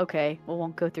 Okay. We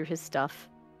won't go through his stuff.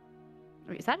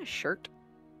 Wait, is that a shirt?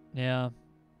 Yeah,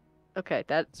 Okay,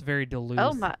 that. it's very Duluth.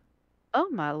 Oh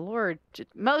my lord,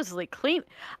 Mosley, clean.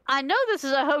 I know this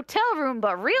is a hotel room,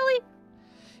 but really?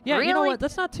 Yeah, you know Really? what?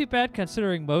 That's not too bad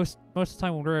considering most of the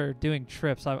time when we're doing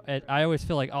trips, I always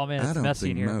feel like, oh man, I it's don't messy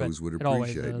think in here, Mose but would it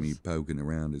always appreciate me is. poking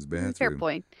around his bathroom. Fair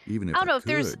point. Even if I don't know if could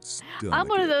there's. stomach I'm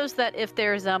one of it. those that if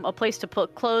there's a place to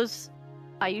put clothes,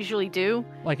 I usually do.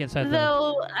 Like inside the.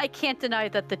 Though I can't deny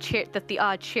that the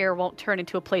odd chair won't turn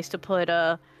into a place to put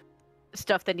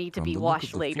stuff that need to From be the look washed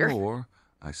of the later. floor,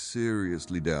 I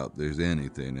seriously doubt there's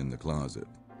anything in the closet.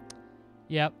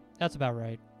 Yep, that's about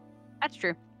right. That's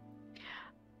true.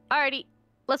 Alrighty,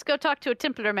 let's go talk to a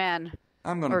Templar man.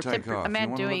 I'm going Or to take Templar- off. a man You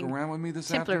want to doing look around with me this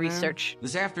Templar afternoon? research.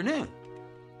 This afternoon?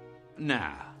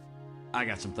 Nah, I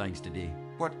got some things to do.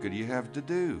 What could you have to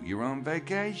do? You're on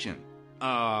vacation.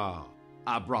 I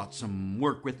brought some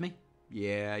work with me.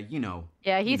 Yeah, you know.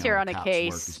 Yeah, he's here on a cop's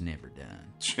case. Work is never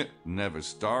done. Never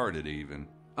started even.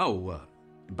 Oh,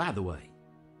 by the way,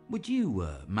 would you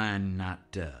mind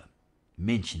not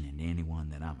mentioning to anyone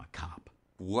that I'm a cop?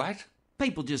 What?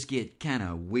 People just get kind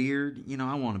of weird. You know,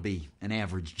 I want to be an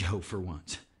average Joe for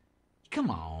once. Come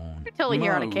on. You're totally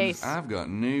here on a Mose, case. I've got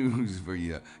news for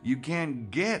you. You can't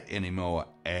get any more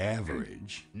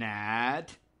average.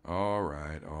 Not. All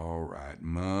right.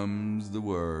 Mum's the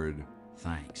word.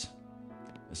 Thanks.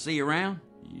 See you around?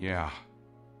 Yeah.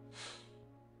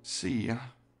 See ya.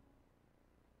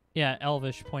 Yeah,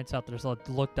 Elvish points out there's a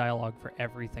look dialogue for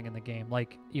everything in the game,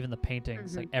 like even the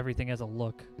paintings. Like everything has a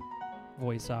look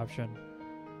voice option.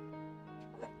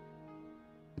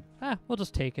 We'll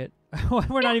just take it.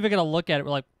 We're not even gonna look at it.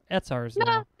 We're like, that's ours No,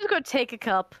 now. just go take a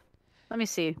cup. Let me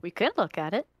see. We could look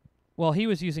at it. Well, he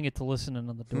was using it to listen in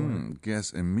on the door.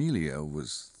 Guess Emilio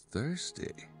was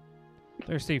thirsty.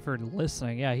 Thirsty for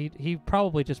listening. Yeah, he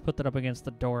probably just put that up against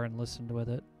the door and listened with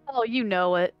it. Oh, you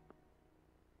know it.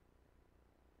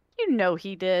 You know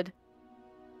he did.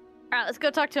 All right, let's go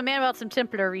talk to a man about some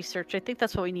Templar research. I think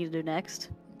that's what we need to do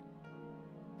next.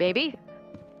 Baby?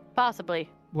 Possibly.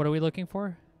 What are we looking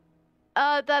for?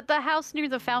 The house near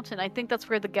the fountain. I think that's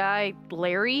where the guy,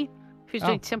 Larry, who's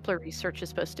doing Templar research, is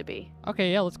supposed to be.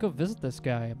 Okay, yeah, let's go visit this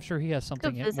guy. I'm sure he has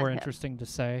something more interesting to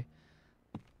say.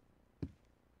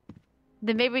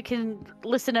 Then maybe we can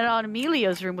listen in on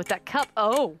Emilio's room with that cup.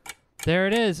 Oh. There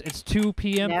it is. It's 2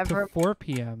 p.m. to 4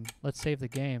 p.m. Let's save the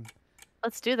game.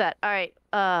 Let's do that. All right.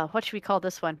 What should we call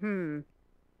this one?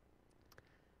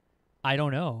 I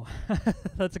don't know.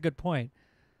 That's a good point.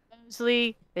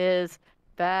 Mosley is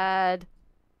bad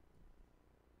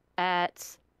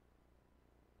at...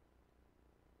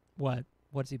 What?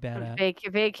 What's he bad at?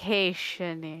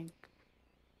 Vacationing.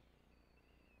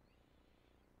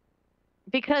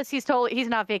 Because he's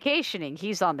not vacationing.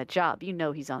 He's on the job. You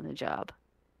know he's on the job.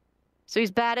 So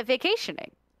he's bad at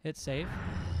vacationing. Hit save.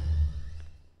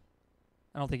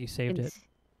 I don't think he saved it.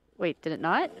 Wait, did it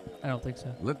not? I don't think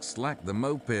so. Looks like the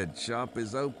moped shop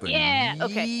is open. Yeah,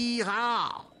 okay.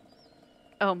 Yeehaw!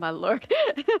 Oh, my lord.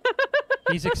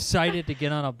 He's excited to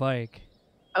get on a bike.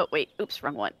 Oh, wait. Oops,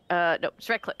 wrong one. No, just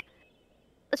right click.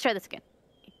 Let's try this again.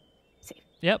 Save.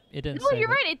 Yep, it didn't No, save you're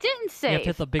it. right. It didn't save. You have to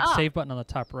hit the big save button on the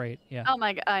top right. Yeah. Oh,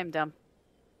 my God. I'm dumb.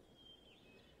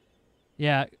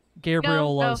 Yeah,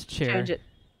 Gabriel loves chair. Change it.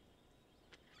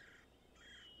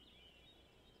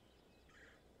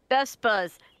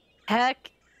 Vespas. Heckin'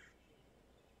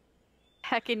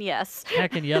 yes.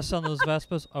 Heckin' yes on those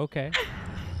Vespas? Okay.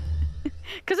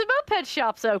 Because the moped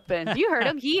shop's open. You heard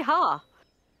him. Yee-haw.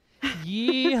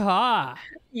 Yeehaw!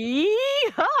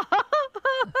 Yee-haw!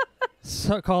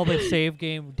 So call the save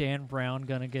game Dan Brown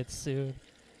gonna get sued.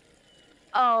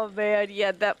 Oh man,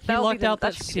 yeah, that. He lucked out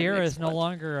that Sierra is no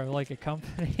longer like a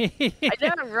company. I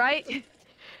know, right?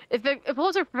 If it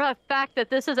wasn't for the fact that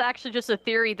this is actually just a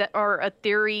theory or a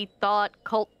theory thought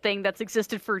cult thing that's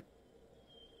existed for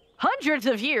hundreds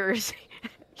of years,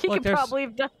 he could probably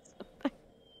have done something.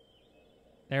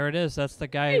 There it is. That's the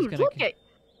guy who's gonna.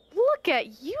 Look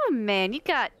at you, man. You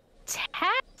got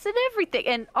tats and everything,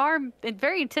 and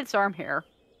very intense arm hair.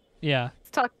 Yeah. Let's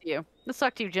talk to you. Let's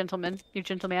talk to you, gentleman. You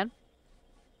gentleman.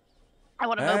 I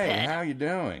want a moped. Hey, how you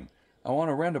doing? I want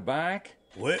to rent a bike.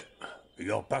 Oui.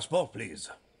 Your passport, please.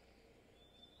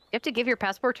 You have to give your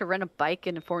passport to rent a bike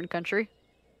in a foreign country?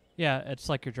 Yeah, it's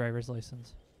like your driver's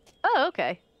license. Oh,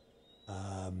 okay.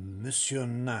 Monsieur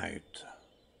Knight,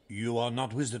 you are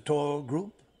not with the tour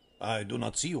group? I do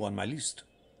not see you on my list.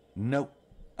 Nope.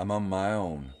 I'm on my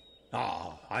own.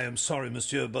 Ah, I am sorry,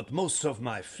 monsieur, but most of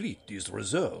my fleet is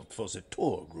reserved for the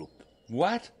tour group.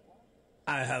 What?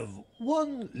 I have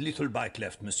one little bike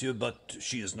left, monsieur, but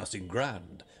she is nothing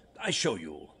grand. I show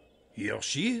you. Here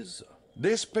she is.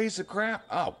 This piece of crap?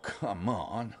 Oh, come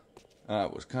on. I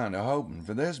was kind of hoping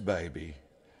for this baby.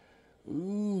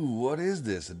 Ooh, what is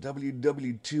this, a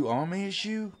WW2 Army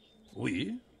issue?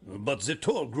 Oui, but the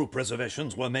tour group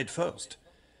reservations were made first.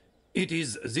 It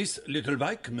is this little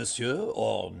bike, monsieur,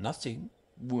 or nothing.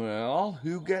 Well,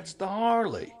 who gets the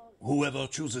Harley? Whoever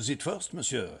chooses it first,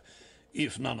 monsieur.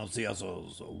 If none of the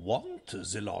others want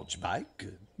the large bike,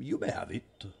 you may have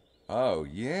it. Oh,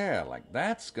 yeah, like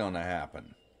that's gonna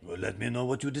happen. Well, let me know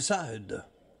what you decide.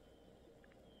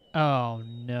 Oh,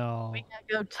 no. We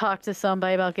gotta go talk to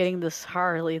somebody about getting this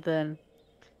Harley then.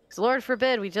 'Cause Lord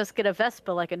forbid we just get a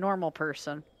Vespa like a normal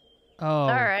person. Oh, all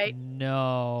right.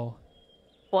 No.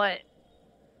 What?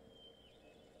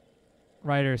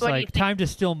 Writer's What do you like, think? time to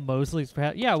steal Mosley's.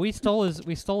 Yeah, we stole his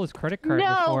credit card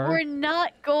No, before. we're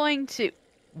not going to.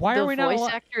 Why are we not? The voice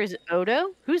actor is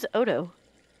Odo? Who's Odo?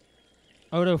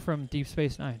 Odo from Deep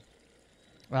Space Nine.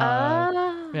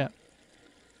 Yeah.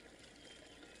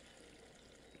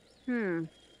 All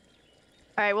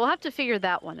right, we'll have to figure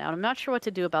that one out. I'm not sure what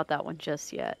to do about that one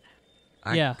just yet.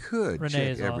 I could Renee check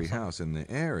is every awesome. house in the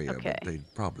area, Okay. but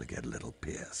they'd probably get a little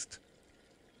pissed.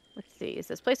 Let's see. Is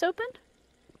this place open?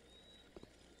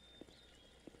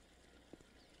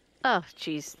 Oh,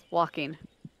 jeez. Walking.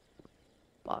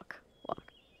 Walk.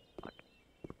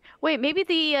 Wait, maybe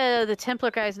the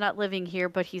Templar guy's not living here,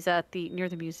 but he's at near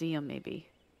the museum, maybe.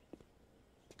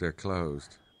 They're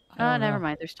closed. Oh, never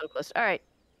mind. They're still closed. All right.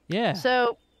 Yeah.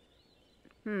 So,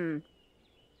 who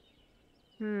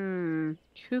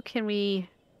can we...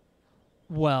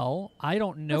 Well, I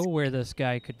don't know where this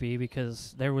guy could be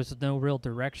because there was no real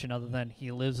direction other than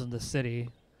he lives in the city.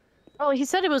 Oh, he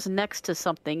said it was next to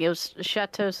something. It was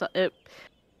Chateau...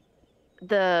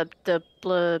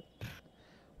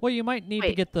 Well, you might need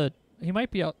to get he might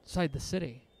be outside the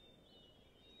city.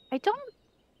 I don't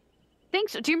think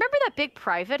so. Do you remember that big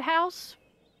private house?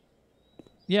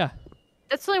 Yeah.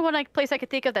 That's the only place I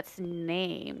could think of that's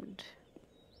named.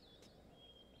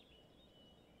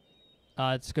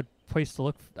 It's a good place to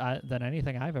look than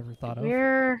anything I've ever thought of.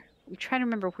 I'm trying to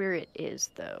remember where it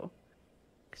is, though.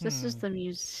 Because this is the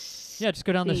museum. Yeah, just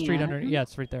go down the street under... Yeah,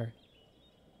 it's right there.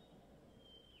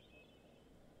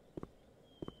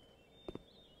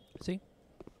 See?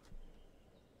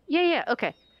 Yeah,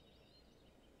 okay.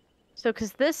 So,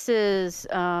 because this is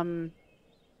that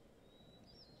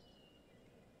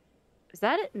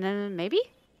it? No, maybe?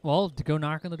 Well, to go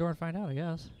knock on the door and find out, I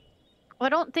guess. Well, I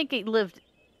don't think he lived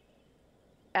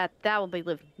at that one, but he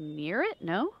lived near it,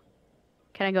 no?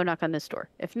 Can I go knock on this door?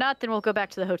 If not, then we'll go back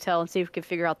to the hotel and see if we can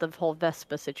figure out the whole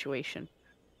Vespa situation.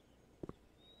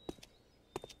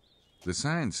 The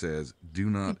sign says, do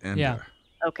not enter. Yeah.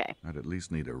 Okay. I'd at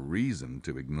least need a reason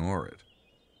to ignore it.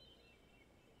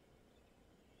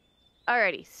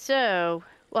 Alrighty, so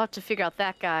we'll have to figure out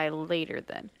that guy later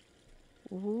then.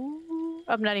 Ooh,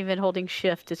 I'm not even holding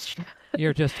shift. It's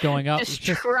You're just going up. just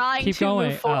trying keep to going.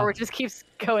 move forward. Just keeps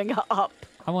going up.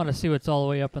 I want to see what's all the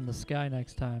way up in the sky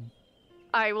next time.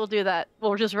 Alright, we'll do that.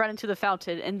 We'll just run into the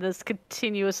fountain and just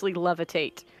continuously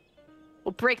levitate.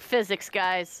 We'll break physics,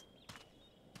 guys.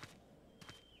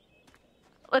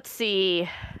 Let's see.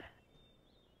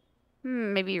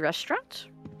 Maybe restaurant?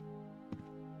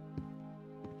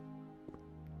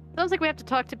 Sounds like we have to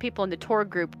talk to people in the tour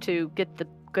group to get the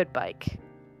good bike.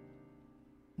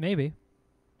 Maybe.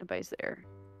 Nobody's there.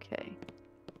 Okay.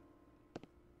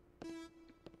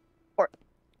 Or...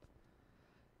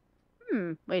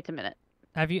 wait a minute.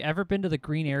 Have you ever been to the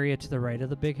green area to the right of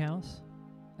the big house?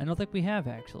 I don't think we have,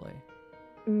 actually.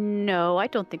 No, I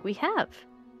don't think we have.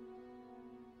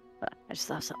 I just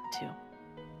thought of something, too.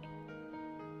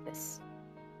 This.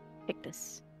 Take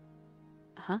this.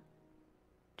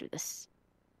 Do this.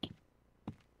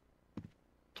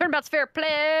 Turnabout's fair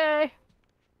play!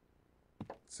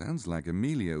 Sounds like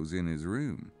Emilio's in his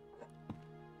room.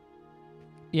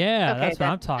 Yeah, Okay, that's what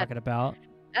I'm talking about.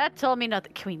 That told me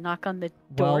nothing. Can we knock on the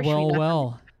door?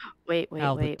 Well. Wait. The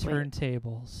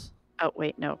turntables. Oh,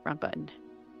 wait, no, wrong button.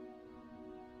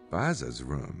 Baza's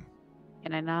room.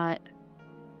 Can I not?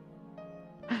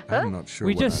 I'm not sure.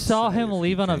 We what just I'd saw say him if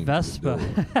leave he on a came to the Vespa.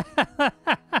 door.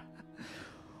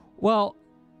 Well,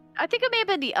 I think it may have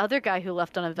been the other guy who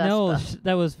left on a Vespa.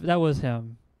 no, that was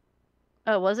him.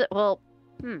 Oh, was it? Well,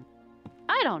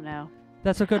 I don't know.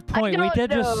 That's a good point. We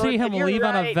did just see him leave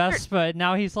on a Vespa, and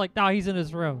now he's in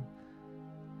his room.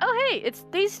 Oh, hey, it's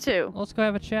these two. Let's go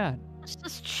have a chat. Let's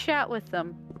just chat with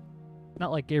them.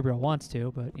 Not like Gabriel wants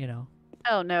to, but you know.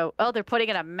 Oh, no. Oh, they're putting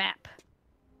in a map.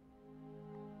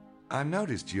 I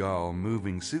noticed y'all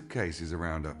moving suitcases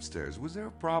around upstairs. Was there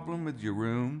a problem with your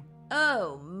room?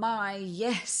 Oh, my,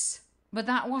 yes. But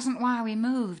that wasn't why we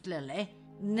moved, Lily.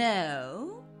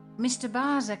 No. Mr.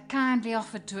 Baza kindly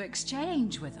offered to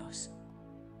exchange with us.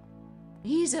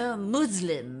 He's a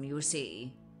Muslim, you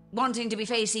see, wanting to be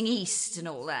facing east and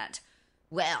all that.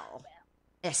 Well,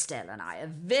 Estelle and I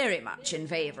are very much in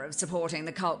favour of supporting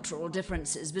the cultural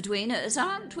differences between us,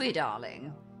 aren't we,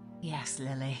 darling? Yes,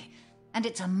 Lily. And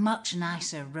it's a much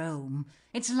nicer room.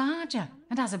 It's larger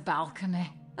and has a balcony.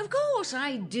 Of course,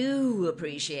 I do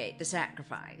appreciate the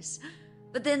sacrifice.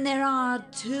 But then there are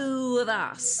two of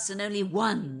us and only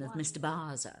one of Mr.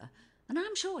 Baza. And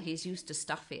I'm sure he's used to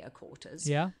stuffier quarters.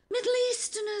 Yeah? Middle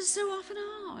Easterners so often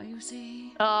are, you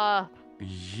see.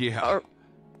 Yeah,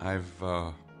 I've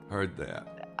heard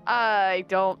that. I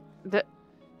don't...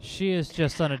 She is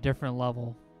just on a different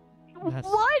level. What?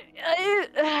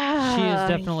 She is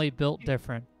definitely built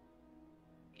different.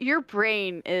 Your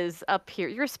brain is up here.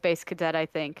 You're a space cadet, I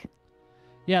think.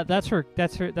 Yeah, that's her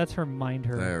mind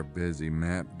her. They're busy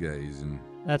map gazing.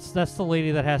 That's the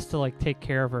lady that has to like take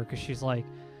care of her because she's like,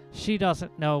 she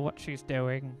doesn't know what she's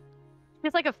doing.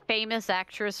 She's like a famous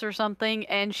actress or something,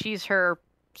 and she's her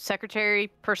secretary,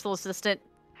 personal assistant,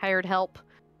 hired help,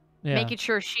 making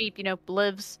sure she,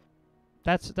 lives.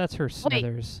 That's her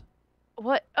Smithers.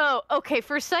 What? Oh, okay.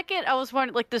 For a second, I was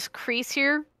wondering, like this crease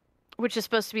here. which is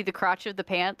supposed to be the crotch of the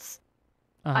pants.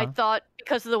 I Uh-huh. thought,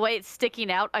 because of the way it's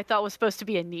sticking out, I thought it was supposed to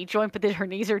be a knee joint, but then her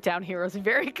knees are down here. I was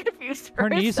very confused. Her for a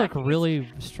knees look second. really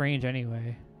strange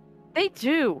anyway. They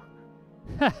do.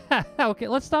 Okay,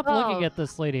 let's stop looking Oh. at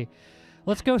this lady.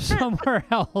 Let's go somewhere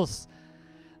else.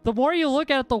 The more you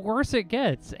look at it, the worse it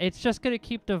gets. It's just gonna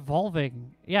keep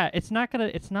devolving. Yeah, it's not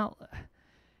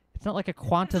like a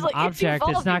quantum like, it's object.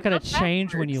 It's not evolving, gonna not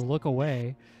change when you backwards. look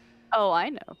away. Oh, I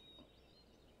know.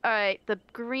 All right, the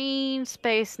green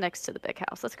space next to the big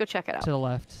house. Let's go check it out. To the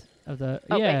left of the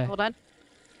Oh, yeah. wait, hold on.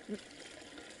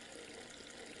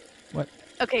 What?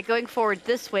 Okay, going forward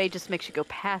this way just makes you go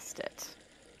past it.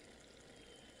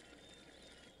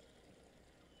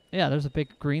 Yeah, there's a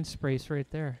big green space right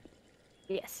there.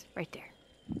 Yes, right there.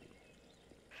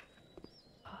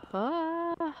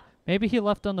 Ah. Maybe he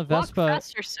left on the Walk Vespa.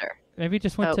 faster, sir. Maybe he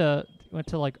just went Oh.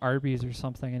 to like Arby's or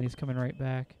something, and he's coming right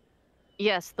back.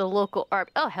 Yes, the local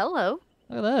art. Oh, hello.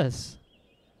 Look at this.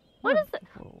 What is it?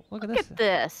 Look at Look this. at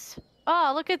this.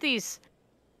 Oh, look at these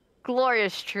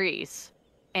glorious trees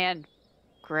and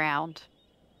ground.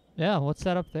 Yeah, what's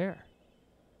that up there?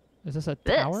 Is this a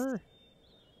This. tower?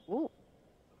 Ooh.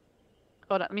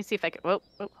 Hold on. Let me see if I can. Whoa,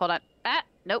 hold on. Ah,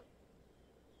 nope.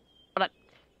 Hold on.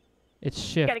 It's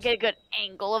shift. Gotta get a good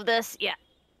angle of this. Yeah.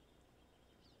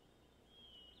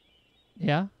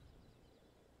 Yeah.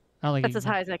 I don't think That's you as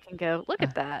can- high as I can go. Look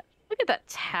at that. Look at that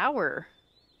tower.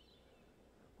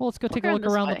 Well, let's go take a around look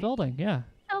this around the way. building. Yeah.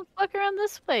 Oh, look around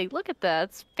this way. Look at that.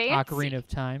 It's fancy. Ocarina of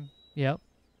Time. Yep.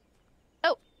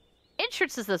 Oh,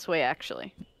 entrance is this way,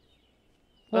 actually.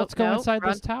 Well, Oh, let's go no, inside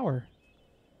run. this tower.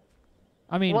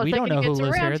 I mean, Well, we it's don't like know when who you get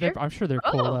lives around here. here- I'm sure they're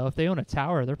cool, Oh. though. If they own a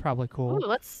tower, they're probably cool. Ooh,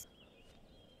 let's.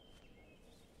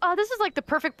 Oh, this is like the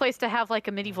perfect place to have like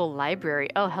a medieval library.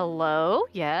 Oh, hello.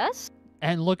 Yes.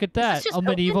 And look at This is that. just A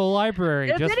medieval library.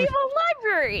 A just medieval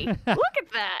library. Look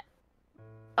at that.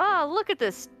 Oh, look at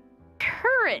this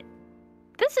turret.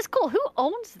 This is cool. Who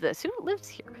owns this? Who lives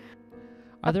here?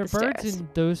 Are Up there the birds stairs. in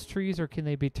those trees, or can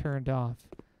they be turned off?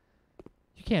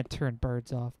 You can't turn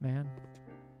birds off, man.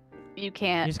 You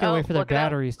can't. You just gotta wait for their look at that.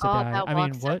 batteries to Oh, die. that I mean,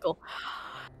 walk what? circle.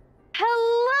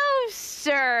 Hello,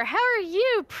 sir. How are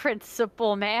you,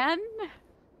 principal man?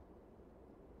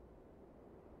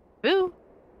 Ooh.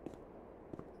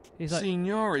 He's like,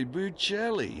 Signore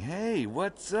Buccelli, hey,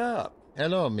 what's up?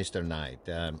 Hello, Mr. Knight.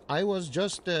 I was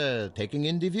just taking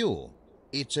in the view.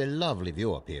 It's a lovely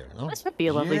view up here, no? This would be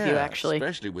a lovely view, Yeah, actually.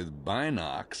 especially with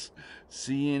binocs.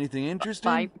 See anything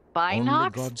interesting? Only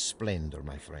Binocs? God's splendor,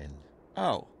 my friend.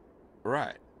 Oh,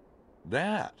 right.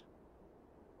 That.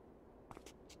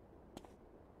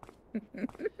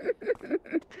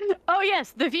 Oh,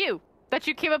 yes, the view that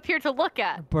you came up here to look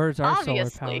at. birds are solar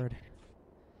Obviously. powered.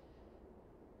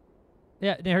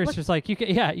 Yeah, Naresar's just like, you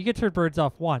can turn birds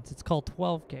off once. It's called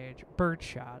 12 gauge bird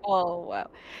shot. Oh, wow.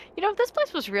 You know, if this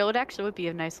place was real, it actually would be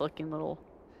a nice looking little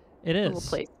It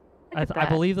place. Look I at that.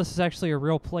 believe this is actually a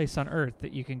real place on Earth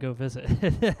that you can go visit.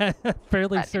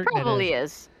 Fairly It certain probably it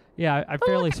is. is. Yeah, I'm But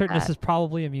fairly look at certain this that. is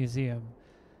probably a museum.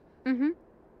 Mm-hmm.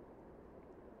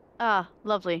 Ah,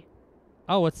 lovely.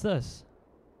 Oh, what's this?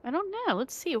 I don't know.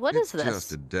 Let's see. What is It's this?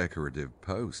 just a decorative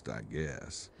post, I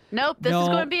guess. Nope, this is No,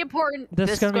 going to be important. This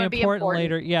is going to be important important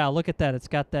later. Yeah, look at that. It's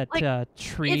got that Like,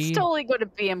 tree. It's totally going to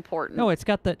be important. No, it's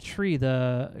got that tree.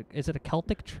 Is it a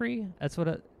Celtic tree? That's what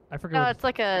it. I forget. No, what it's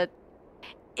like a.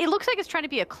 It looks like it's trying to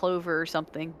be a clover or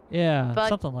something. yeah, but-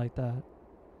 something like that.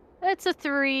 It's a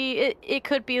 3. It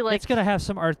could be like It's gonna have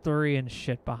some Arthurian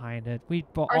shit behind it. We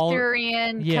all.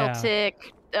 Arthurian, Yeah.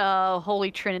 Celtic,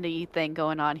 Holy Trinity thing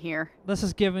going on here. This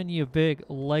is giving you big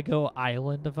Lego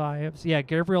Island vibes. Yeah,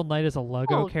 Gabriel Knight as a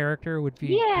Lego Oh, character would be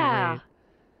Yeah. great.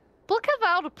 Look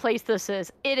how out of place this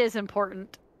is. It is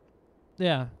important.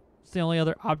 Yeah, it's the only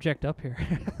other object up here.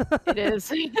 It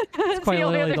is. it's quite the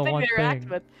only literally other the thing one to interact thing.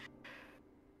 with.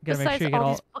 Gotta make Besides sure you get all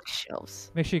all. these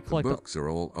bookshelves. Make sure you The collect. books are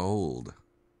all old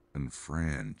and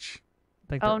French.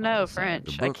 Like Oh they're no, all the same.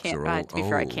 French. The I books can't. are all To be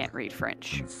fair, I old can't read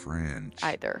French And French.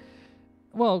 either.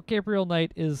 Well, Gabriel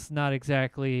Knight is not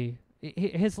exactly.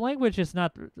 His language is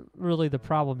not really the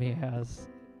problem he has.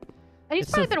 And he's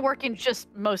It's probably just- been working just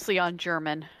mostly on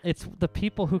German. It's the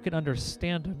people who can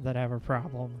understand him that have a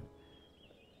problem.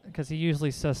 Because he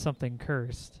usually says something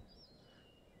cursed.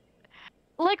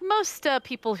 Like most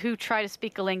people who try to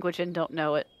speak a language and don't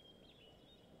know it.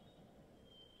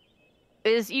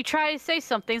 Is you try to say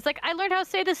something, it's like, I learned how to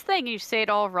say this thing, and you say it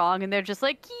all wrong, and they're just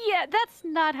like, yeah, that's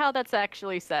not how that's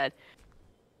actually said.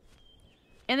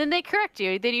 And then they correct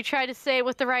you, then you try to say it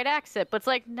with the right accent, but it's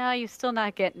like, no, you're still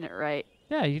not getting it right.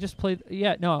 Yeah, you just played.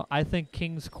 Yeah, no, I think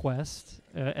King's Quest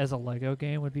as a Lego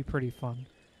game would be pretty fun.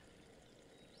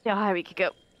 Yeah, we could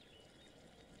go.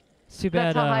 It's too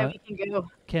bad That's how high we can go.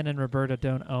 Ken and Roberta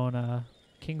don't own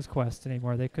King's Quest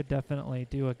anymore. They could definitely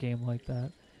do a game like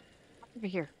that. Over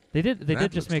here. They did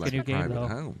That just looks make like a new game private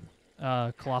though.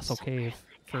 home. Colossal Cave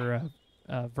for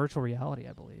virtual reality,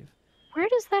 I believe. Where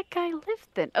does that guy live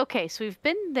then? Okay, so we've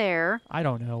been there. I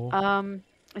don't know.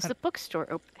 Is the bookstore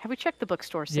open? Have we checked the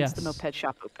bookstore since the moped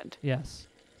shop opened? Yes.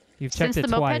 You've Since checked it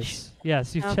the moped twice.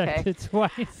 Yes, you've checked it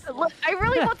twice. Look, I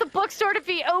really want the bookstore to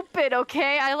be open,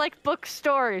 okay? I like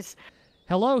bookstores.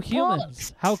 Hello,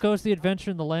 humans. How goes the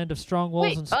adventure in the land of strong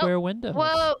walls and square windows?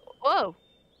 Whoa.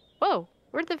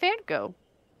 Where'd the van go?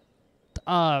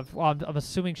 Well, I'm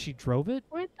assuming she drove it?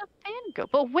 Where'd the van go?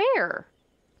 But where?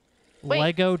 Wait.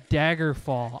 Lego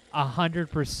Daggerfall,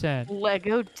 100%.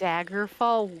 Lego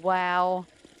Daggerfall, wow.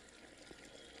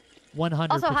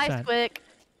 100%. Also, hi, Squick.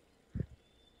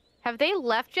 Have they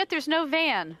left yet? There's no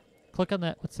van. Click on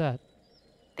that. What's that?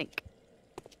 Think.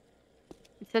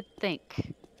 It said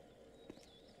think.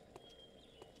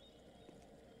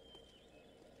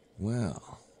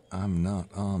 Well, I'm not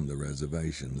on the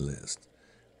reservation list,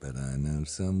 but I know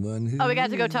someone who. Oh, we got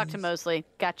to go talk to Mosley.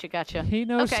 Gotcha. He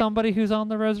knows somebody who's on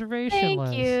the reservation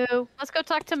list. Thank you. Let's go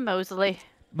talk to Mosley.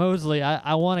 Mosley,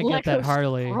 I want to get that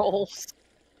Harley. Scrolls.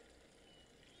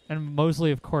 And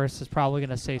Mosley, of course, is probably going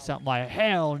to say something like,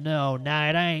 hell no,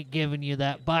 Knight, I ain't giving you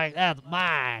that bike. That's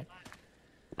mine.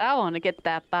 I want to get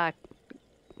that back.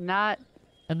 Not.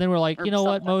 And then we're like, you know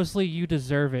what, something. Mosley, you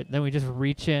deserve it. Then we just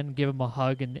reach in, give him a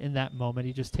hug, and in that moment,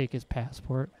 he just take his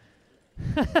passport.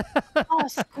 Oh,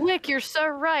 Squick, you're so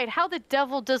right. How the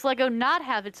devil does Lego not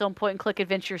have its own point-and-click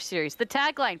adventure series? The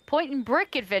tagline,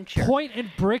 point-and-brick adventure.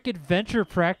 Point-and-brick adventure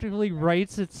practically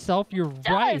writes itself. You're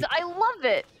right. I love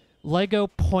it. Lego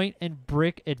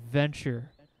point-and-brick adventure.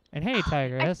 And hey,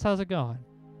 Tiger, how's it going?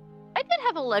 I did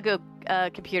have a Lego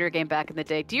computer game back in the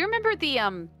day. Do you remember the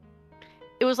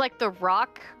it was like the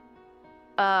rock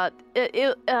like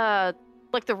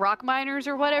the rock miners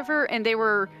or whatever, and they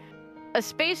were a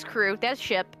space crew, that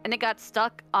ship, and they got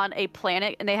stuck on a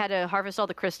planet, and they had to harvest all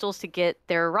the crystals to get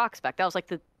their rocks back. That was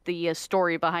like the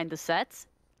story behind the sets.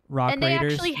 Rock and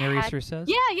Raiders, they Naresar says?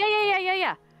 Yeah.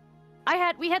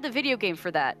 We had the video game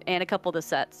for that and a couple of the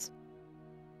sets.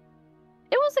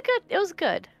 It was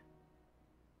good.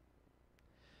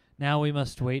 Now we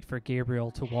must wait for Gabriel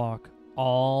to walk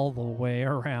all the way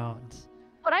around.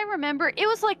 What I remember, it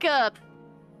was like a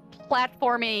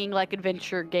platforming, like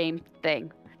adventure game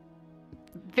thing.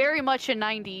 Very much a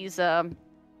 90s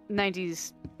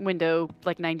window,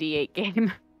 like 98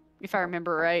 game, if I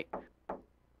remember right.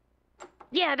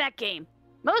 Yeah, that game.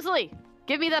 Mosley,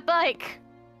 give me that bike.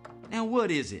 Now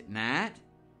what is it, Knight?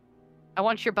 I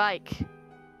want your bike.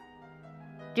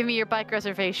 Give me your bike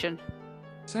reservation.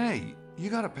 Say, you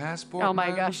got a passport? Oh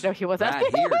my gosh, no, he wasn't.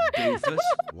 Right here, doofus.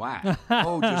 Why?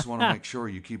 Oh, just want to make sure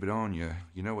you keep it on you.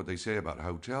 You know what they say about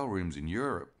hotel rooms in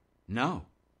Europe? No.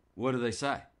 What do they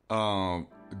say?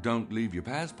 Don't leave your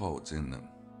passports in them.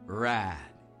 Right.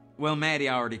 Well, Maddie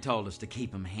already told us to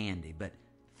keep them handy, but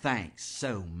thanks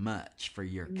so much for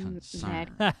your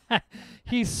concern.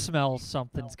 He smells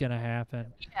something's gonna happen.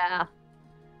 Yeah.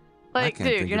 I Like, can't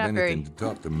dude, think you're of not anything very. to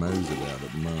talk to Mose about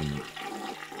at the moment.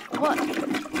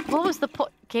 What was the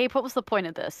point, Gabe? What was the point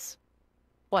of this?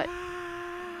 What?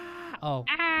 Oh.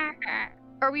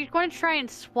 Are we going to try and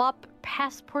swap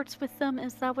passports with them?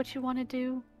 Is that what you want to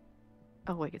do?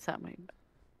 Oh wait, it's not mine.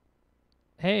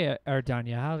 Hey,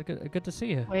 Ardanya, how good to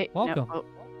see you. Wait, welcome. No,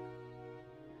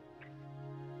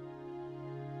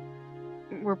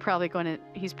 We're probably going to.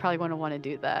 He's probably going to want to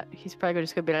do that. He's probably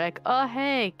just going to be like, "Oh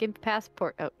hey, give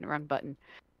passport." Oh, wrong button.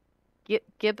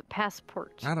 Give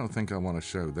passport. I don't think I want to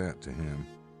show that to him.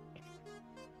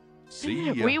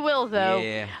 See ya. We will though.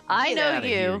 Yeah. I Get know outta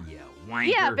you. Here, you wanker.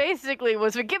 Yeah, basically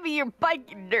was, give me your bike,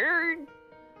 you nerd.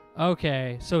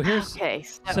 Okay, so here's Okay,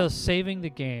 so saving the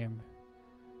game.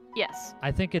 Yes.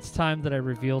 I think it's time that I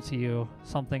reveal to you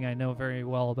something I know very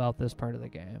well about this part of the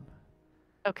game.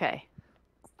 Okay.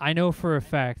 I know for a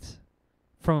fact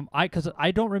because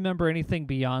I don't remember anything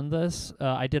beyond this.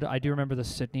 I do remember the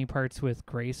Sydney parts with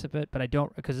Grace a bit, but I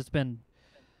don't, because it's been,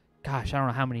 gosh, I don't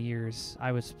know how many years.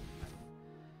 I was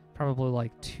probably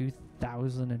like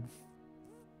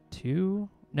 2002.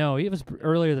 No, it was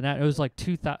earlier than that. It was like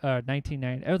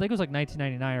 1990. I think it was like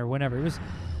 1999 or whenever. It was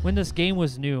when this game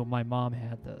was new. My mom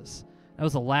had this. That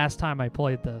was the last time I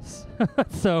played this.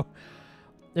 So,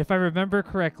 if I remember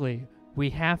correctly, we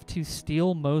have to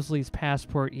steal Mosley's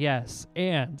passport, yes.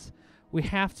 And we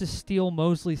have to steal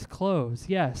Mosley's clothes,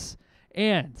 yes.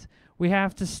 And we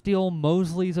have to steal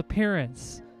Mosley's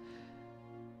appearance.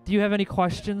 Do you have any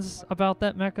questions about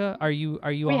that, Mecha? Are you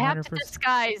 100%? We have to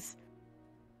disguise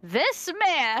this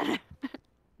man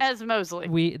as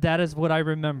Mosley. That is what I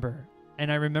remember.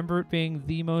 And I remember it being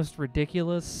the most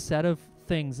ridiculous set of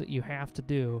things that you have to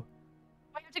do.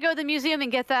 We have to go to the museum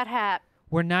and get that hat.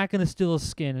 We're not going to steal a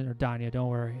skin in Ardania, don't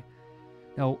worry.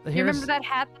 No, You remember that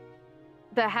hat?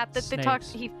 The hat that they talked.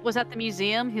 Snakes. He was at the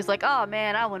museum. He's like, "Oh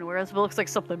man, I wouldn't wear this, but it looks like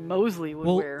something Mosley would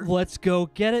wear." Let's go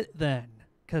get it then,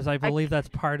 because I believe that's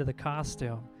part of the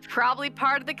costume. Probably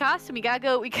part of the costume. We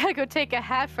gotta go take a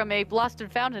hat from a lost and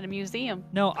found in a museum.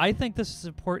 No, I think this is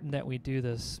important that we do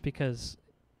this because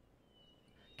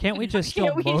can't we just steal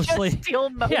Can't we Mosley? just steal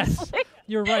Mosley? Yes,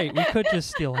 you're right. We could just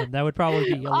steal him. That would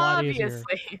probably be a lot easier.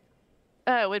 Obviously.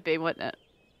 It would be, wouldn't it?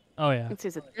 Oh yeah. Let's see,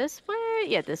 is it this way?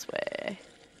 Yeah, this way.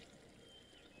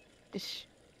 Ish.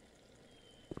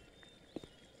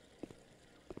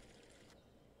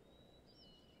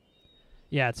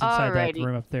 Yeah, it's inside that Alrighty.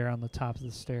 room up there on the top of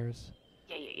the stairs.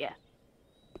 Yeah.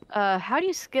 How do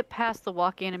you skip past the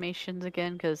walk animations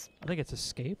again? Because I think it's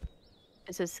escape.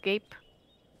 it's escape.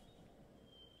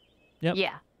 Yep.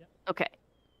 Yeah. Okay.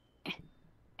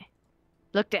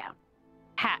 Look down.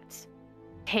 Hats.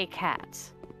 Take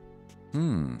hats.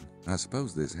 I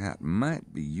suppose this hat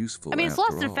might be useful. I mean, it's after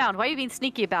lost and all. found. Why are you being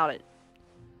sneaky about it?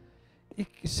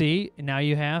 See, now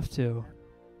you have to.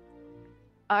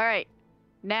 All right.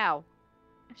 Now,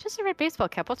 it's just a red baseball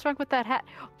cap. What's wrong with that hat?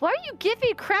 Why are you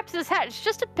giving crap to this hat? It's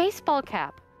just a baseball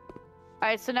cap. All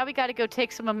right, so now we got to go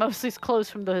take some of Mosley's clothes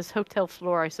from this hotel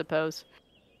floor, I suppose.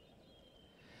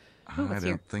 Ooh, I what's don't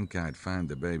here? think I'd find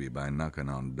the baby by knocking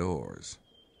on doors.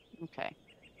 Okay.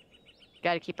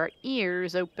 Got to keep our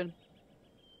ears open.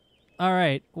 All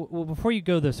right. Well, before you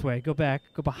go this way, go back.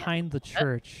 Go behind the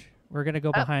church. We're gonna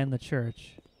go behind the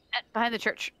church. Behind the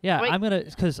church. Yeah, Wait. I'm gonna,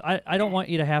 because I don't want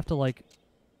you to have to like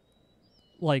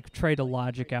try to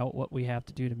logic out what we have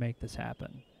to do to make this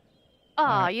happen.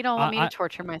 Aw, you don't want me I- to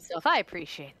torture myself. I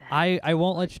appreciate that. I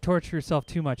won't let you torture yourself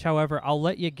too much. However, I'll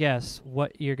let you guess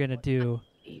what you're gonna do.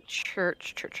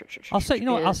 Church. I'll say, you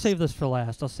know what? I'll is- save this for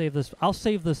last. I'll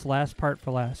save this last part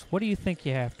for last. What do you think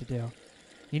you have to do?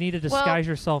 You need to disguise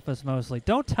yourself as Mosley.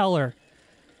 Don't tell her.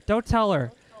 Don't tell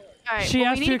her. All right, She well,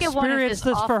 has we to need get one of experience his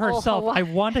this for awful herself. I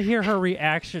Hawaii- want to hear her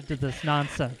reaction to this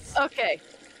nonsense. Okay.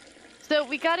 So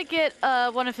we got to get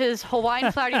one of his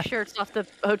Hawaiian flowery shirts off the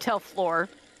hotel floor.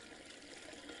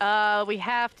 We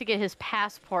have to get his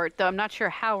passport, though I'm not sure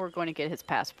how we're going to get his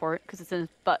passport because it's in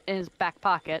his back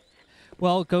pocket.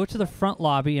 Well, go to the front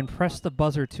lobby and press the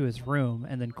buzzer to his room,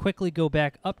 and then quickly go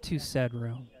back up to said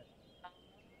room.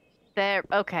 There.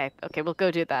 Okay. We'll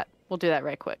go do that. We'll do that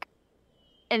right quick.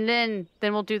 And then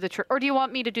we'll do the church. Or do you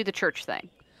want me to do the church thing?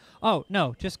 Oh,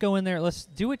 no, just go in there. Let's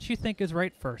do what you think is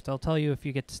right first. I'll tell you if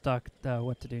you get stuck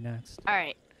what to do next. All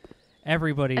right.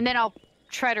 Everybody. And then I'll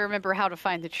try to remember how to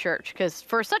find the church, because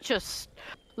for such a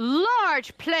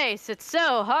large place, it's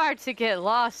so hard to get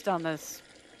lost on this.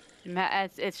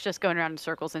 It's just going around in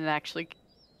circles, and actually,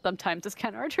 sometimes it's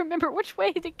kind of hard to remember which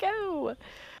way to go.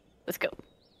 Let's go.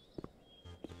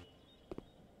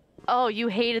 Oh, you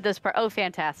hated this part. Oh,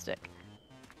 fantastic.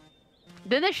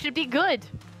 Then this should be good.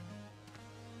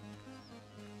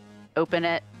 Open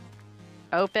it.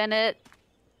 Open it.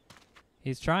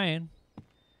 He's trying.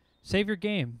 Save your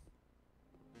game.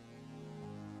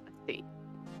 Let's see.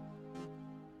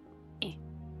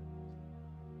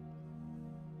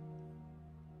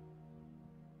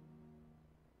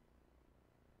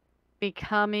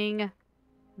 Becoming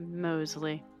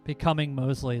Mosley. Becoming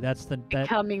Mosley. That's the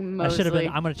Becoming I should have been. Mosley.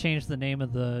 I'm gonna change the name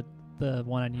of the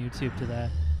one on YouTube to that.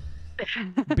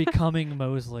 Becoming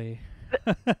Mosley.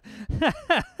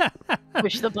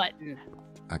 Push the button.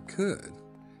 I could,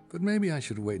 but maybe I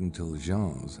should wait until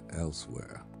Jean's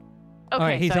elsewhere. All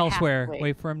right, he's so I have to elsewhere. wait.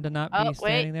 Wait for him to not Oh, be wait.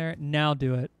 standing there. Now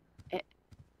do it.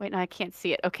 Wait, no, I can't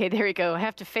see it. Okay, there we go. I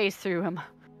have to phase through him.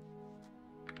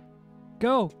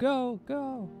 Go, go,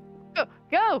 go. Go,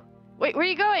 go! Wait, where are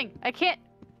you going? I can't.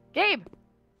 Gabe!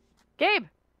 Gabe!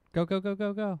 Go, go, go,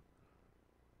 go, go.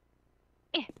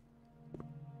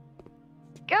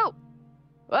 Go!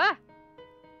 Ah!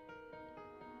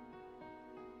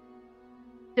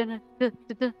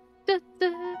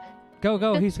 Go,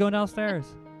 go. He's going downstairs.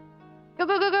 Go,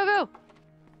 go, go, go, go!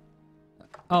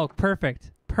 Oh,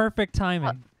 perfect. Perfect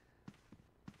timing.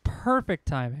 Perfect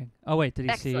timing. Oh, wait, did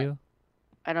he see Excellent. you?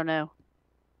 I don't know.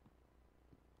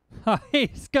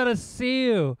 He's gonna see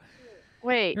you.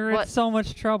 Wait, You're in what? so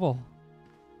much trouble.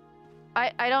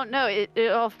 I don't know.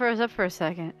 It all froze up for a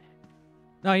second.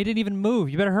 No, he didn't even move.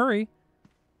 You better hurry.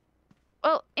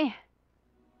 Well,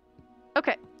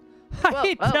 Okay. Whoa,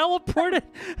 He teleported.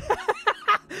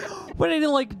 What did he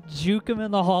like juke him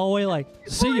in the hallway? Like,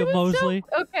 see you, Mosley.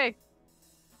 Okay.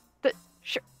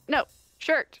 No,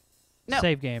 shirt. No.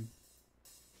 Save game.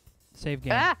 Save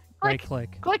game. Ah! Right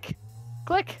Click! click.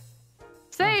 Click!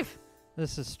 Save!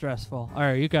 This is stressful. All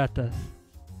right, you got this.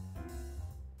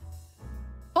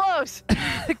 Close!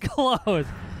 Close.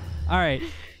 All right.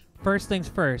 First things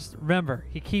first. Remember,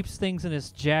 he keeps things in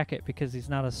his jacket because he's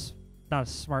not a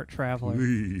smart traveler.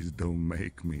 Please don't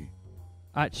make me.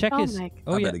 Check his. I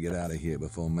Oh yeah. better get out of here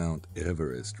before Mount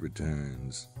Everest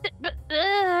returns.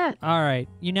 All right.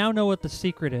 You now know what the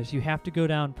secret is. You have to go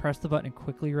down, press the button, and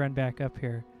quickly run back up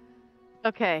here.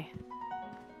 Okay.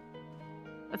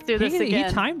 Let's do this again.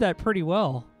 He timed that pretty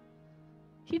well.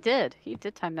 He did. He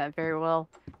did time that very well.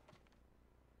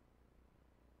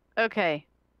 Okay.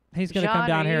 He's gonna Jean, come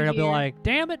down are here you and he'll be here? like,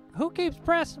 "Damn it! Who keeps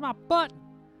pressing my button?"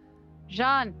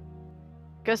 Jean,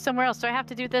 go somewhere else. Do I have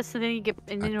to do this and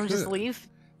then you'll just could. leave?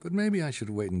 But maybe I should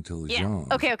wait until Yeah.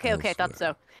 Jean's Okay. I thought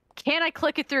so. Can I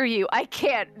click it through you? I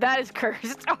can't. That is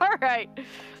cursed. All right.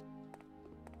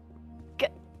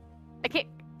 I can't.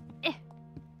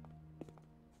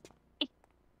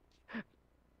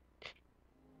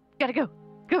 Gotta go.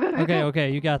 Go.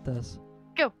 Okay, you got this.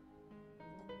 Go.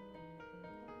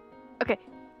 Okay.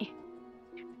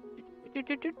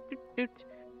 All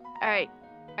right.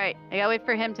 I gotta wait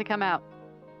for him to come out.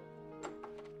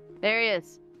 There he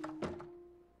is.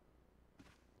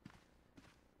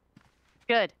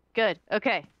 Good.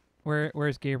 Okay.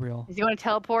 Where's Gabriel? Does he want to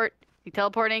teleport? He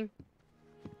teleporting?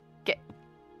 Get.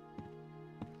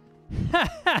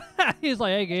 He's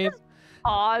like, "Hey, Gabe."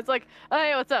 Aw, it's like,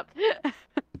 hey, what's up?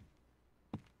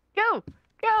 Go.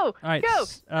 All right. Go.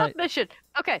 Stop mission.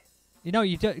 Okay. You know,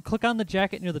 click on the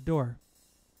jacket near the door.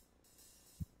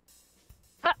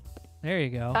 Ah. There you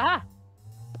go. Ah.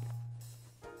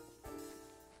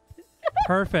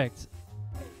 Perfect.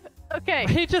 Okay.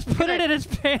 He just put it in his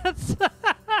pants.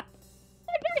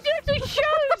 It actually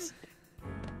shows.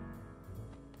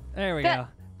 There we go.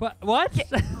 What? What?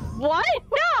 What?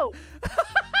 No.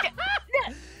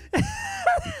 I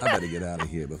better get out of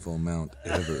here before Mount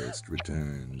Everest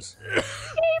returns.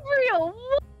 Gabriel,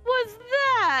 what was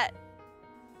that?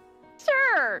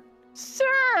 Sir,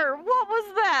 what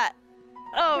was that?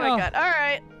 Oh my God. All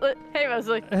right. Hey,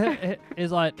 Wesley.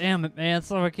 He's like, "Damn it, man.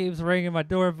 Someone keeps ringing my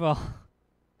doorbell."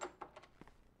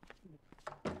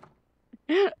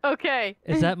 Okay.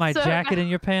 Is that my So- jacket in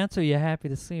your pants? Or are you happy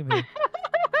to see me?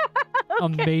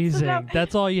 Amazing. so now-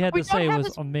 That's all you had we to don't say have was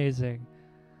his- amazing.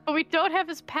 But we don't have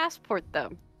his passport, though.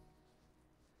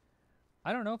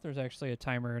 I don't know if there's actually a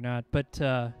timer or not, but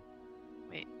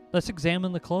Wait. let's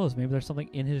examine the clothes. Maybe there's something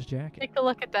in his jacket. Take a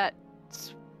look at that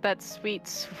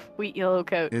sweet yellow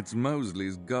coat. It's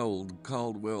Mosley's gold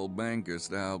Caldwell Banker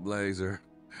style blazer.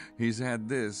 He's had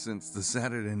this since the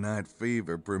Saturday Night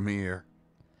Fever premiere.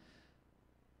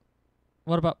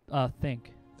 What about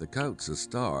Think? The coat's a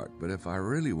start, but if I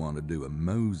really want to do a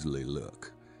Mosley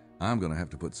look, I'm gonna have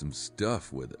to put some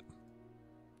stuff with it.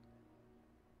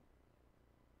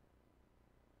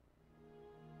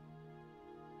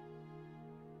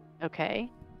 Okay.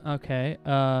 Okay.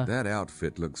 That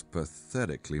outfit looks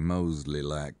pathetically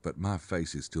Mosley-like, but my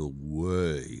face is still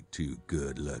way too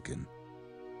good looking.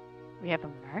 We have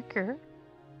a marker,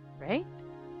 right?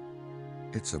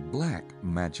 It's a black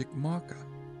magic marker.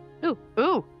 Ooh.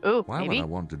 Why maybe? would I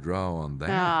want to draw on that?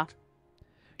 Ah.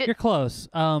 You're close.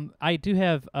 I do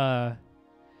have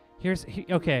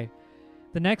okay.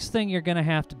 The next thing you're gonna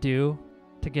have to do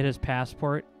to get his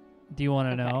passport. Do you want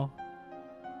to know?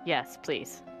 Yes,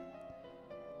 please.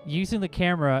 Using the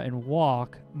camera and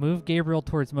walk, move Gabriel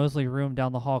towards Mosley's room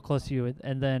down the hall close to you,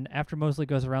 and then after Mosley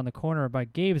goes around the corner by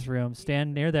Gabe's room,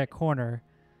 stand near that corner.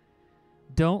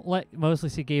 Don't let Mosley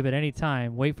see Gabe at any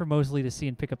time. Wait for Mosley to see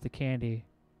and pick up the candy.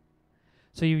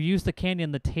 So you use the candy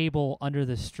on the table under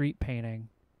the street painting.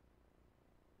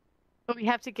 But we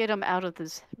have to get him out of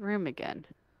this room again.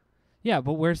 Yeah,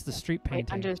 but where's the street painting?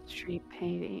 Wait, under street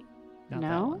painting. Not that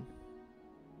No? one.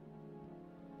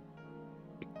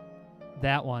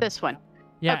 That one. This one.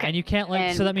 Yeah, Okay. and you can't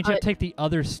And so that means you have put- to take the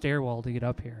other stairwell to get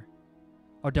up here.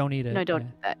 Or don't eat it. No, don't yeah.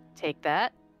 do that. Take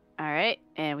that. All right.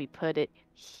 And we put it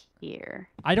here.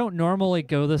 I don't normally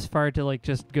go this far to like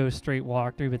just go straight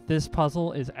walk through, but this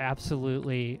puzzle is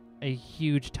absolutely a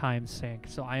huge time sink.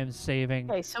 So I am saving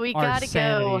Okay, so we our gotta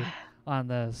sanity go. on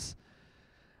this.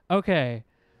 Okay.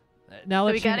 Now So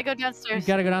let's we gotta go downstairs. You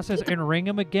gotta go downstairs and ring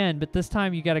him again, but this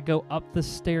time you gotta go up the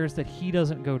stairs that he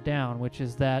doesn't go down, which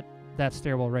is that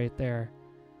stairwell right there.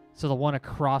 So the one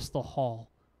across the hall.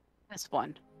 This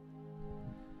one.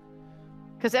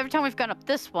 Because every time we've gone up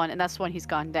this one, and that's the one he's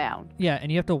gone down. Yeah,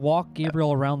 and you have to walk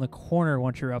Gabriel around the corner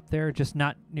once you're up there, just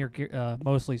not near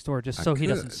Mosley's door, just so he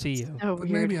doesn't could, see you. Oh, but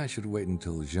weird. maybe I should wait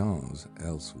until Jean's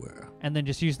elsewhere. And then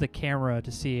just use the camera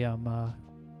to see him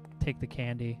take the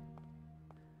candy.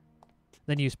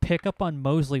 Then use pick up on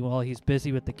Mosley while he's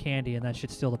busy with the candy, and that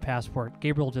should steal the passport.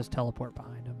 Gabriel will just teleport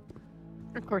behind him.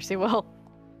 Of course he will.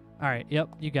 All right. Yep,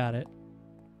 you got it.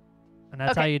 And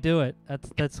that's Okay. how you do it.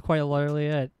 That's quite literally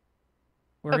it.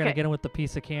 We're gonna Okay. get him with the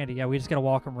piece of candy. Yeah, we just gotta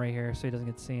walk him right here so he doesn't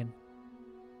get seen.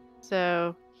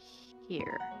 So,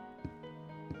 here.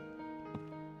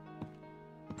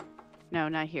 No,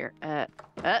 not here.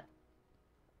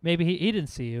 Maybe he didn't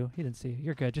see you. He didn't see you.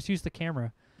 You're good. Just use the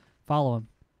camera. Follow him.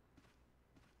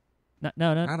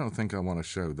 No. I don't think I want to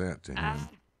show that to him.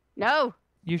 No.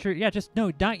 You sure? Yeah, just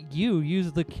no, not you.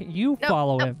 Use the you No,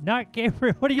 follow no. him, not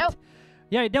Gabriel. What are you? No.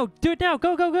 Yeah, no, do it now.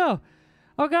 Go.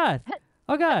 Oh God.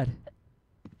 Oh God.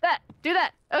 Do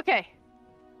that. Okay.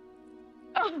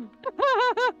 Oh.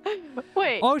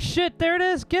 Wait. Oh shit! There it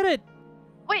is. Get it.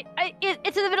 Wait.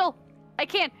 It's in the middle. I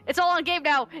can't. It's all on Gabe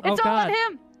now. It's all on God.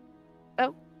 him.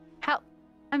 Oh. How?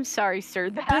 I'm sorry, sir.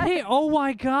 Did he? Oh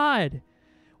my God.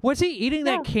 Was he eating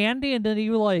that candy and then he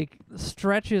like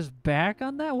stretch his back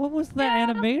on that? What was that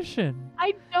animation?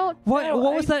 I don't know.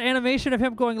 What was that animation of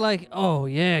him going like, "Oh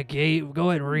yeah, Gabe, go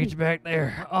ahead and reach back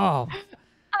there." Oh,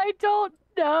 I don't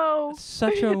know.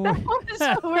 such a. That was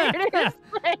the weirdest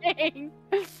thing.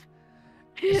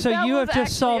 So That you was have just actually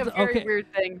solved. a very Okay.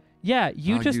 weird thing. Yeah,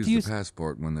 you I'll just use used. the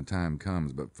passport when the time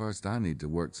comes, but first I need to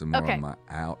work some more Okay. on my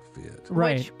outfit.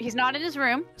 Right. Which he's not in his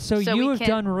room. So we you have can...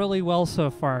 done really well so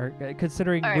far,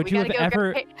 considering. All right, Would we you gotta have go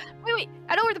ever? grab wait!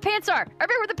 I know where the pants are. I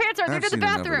remember where the pants are. They're I've in the seen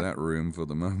enough of bathroom. that room for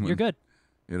the moment. You're good.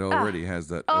 It already has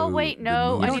that. Oh wait,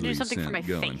 no! I need to do Mosley something for scent my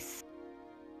going. face.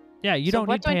 Yeah, you So don't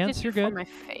what need do I need pants. to You're do good. For my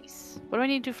face. What do I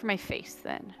need to do for my face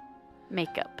then?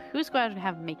 Makeup. Who's going to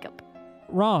have makeup?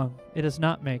 Wrong. It is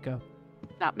not makeup.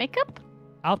 Not makeup?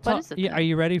 I'll What tell. is it Yeah, then? are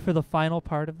you ready for the final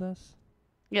part of this?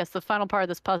 Yes, the final part of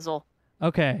this puzzle.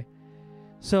 Okay.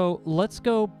 So let's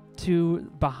go to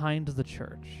behind the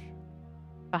church.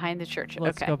 Behind the church.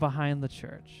 Let's okay. go behind the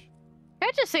church. Can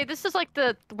I just say this is like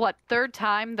the third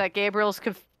time that Gabriel's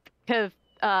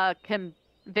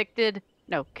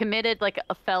committed like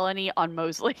a felony on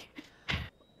Mosley.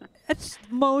 It's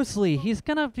Mosley. He's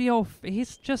gonna be.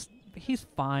 He's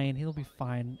fine. He'll be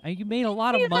fine. You made a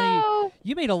lot of money. know.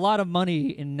 You made a lot of money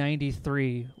in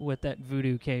 '93 with that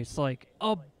voodoo case. Like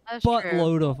a That's true.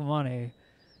 buttload of money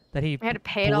that he We had to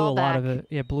pay it blew all a lot of back. it.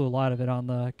 Yeah, blew a lot of it on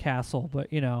the castle.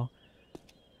 But you know,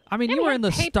 I mean, Yeah, you we were had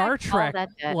in to the pay Star back all Trek that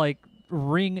debt. like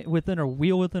ring within a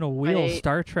wheel Right.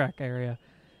 Star Trek area.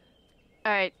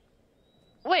 All right.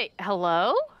 Wait.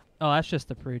 Hello? Oh, that's just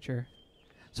the preacher.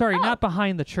 Sorry, Oh. not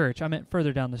behind the church. I meant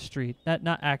further down the street.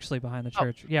 Not actually behind the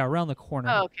church. Yeah, around the corner.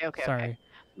 Oh, okay. Sorry. Okay.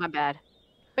 My bad.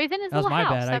 Wait, then his That was little my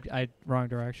house. bad. I wrong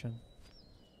direction.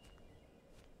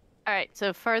 All right.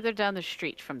 So further down the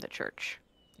street from the church.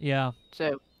 Yeah.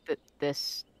 So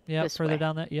this. Yep, This further way.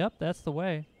 down that. Yep, that's the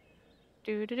way.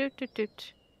 Do.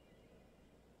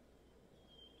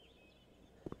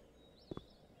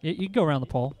 You can go around the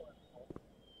pole.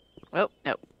 Oh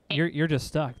no. You're just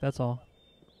stuck. That's all.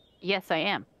 Yes, I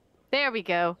am. There we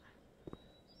go.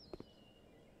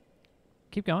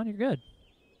 Keep going. You're good.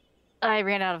 I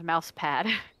ran out of mouse pad.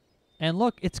 And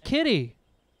look, it's Kitty.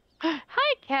 Hi,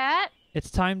 cat.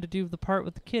 It's time to do the part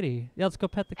with the kitty. Yeah, let's go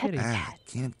pet the kitty. I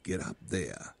can't get up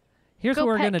there. Here's Go what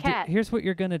we're pet gonna cat. do. Here's what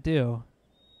you're gonna do.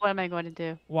 What am I going to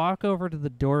do? Walk over to the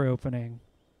door opening.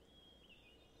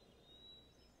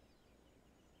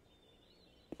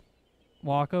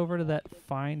 Walk over to that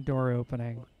fine door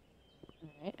opening.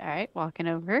 All right. Walking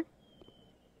over.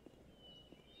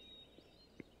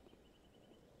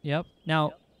 Yep.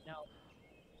 Now,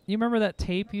 you remember that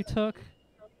tape you took?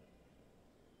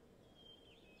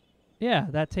 Yeah,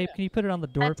 that tape. Can you put it on the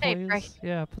door, That tape, please? right.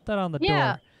 Yeah, put that on the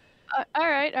Yeah. door. All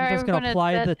right. I'm just gonna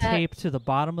apply the that tape to the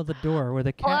bottom of the door where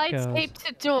the cat Applied goes. tape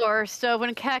to door, so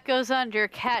when cat goes under,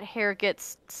 cat hair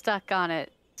gets stuck on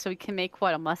it, so we can make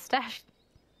what, a mustache?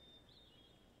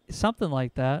 Something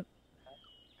like that.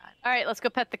 All right, let's go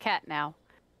pet the cat now.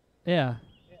 Yeah.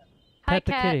 Hi, Pet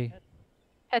the cat. kitty.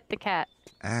 Pet the cat.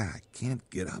 I can't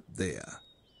get up there.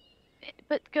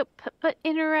 But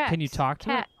interact. Can you talk to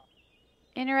cat?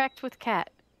 Interact with cat.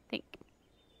 Think.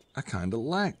 I kind of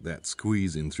like that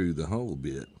squeezing through the hole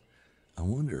bit. I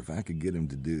wonder if I could get him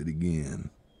to do it again.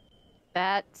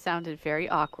 That sounded very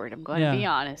awkward. I'm going to be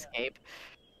honest, Gabe.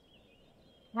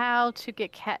 How to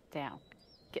get cat down?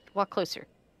 Walk closer.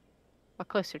 Walk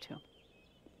closer to him.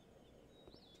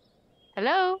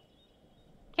 Hello,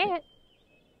 cat.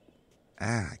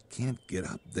 I can't get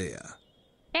up there.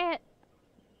 Cat.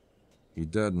 He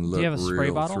doesn't you look have a spray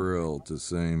real bottle? thrilled to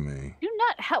see me. Do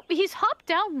not help. He's hopped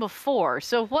down before,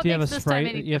 so what Do you have makes a this time spray?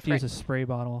 any You have to different? use a spray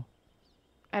bottle.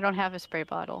 I don't have a spray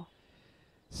bottle.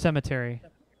 Cemetery.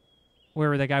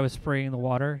 where the guy was spraying the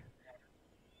water.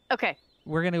 Okay.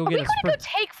 We're gonna go Are we get going a to go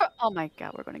take from? Oh my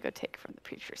God, we're going to go take from the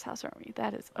preacher's house, aren't we?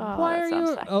 That is. Oh, Why that are sounds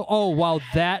you? fun. Oh, wow,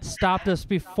 that stopped us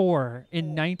before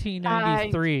in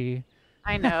 1993.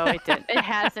 I know it did. It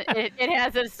hasn't. It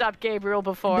hasn't stopped Gabriel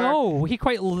before. No, he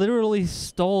quite literally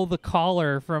stole the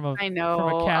collar from a I know.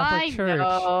 from a Catholic I church.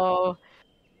 know.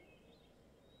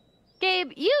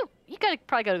 Gabe, you gotta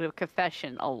probably go to a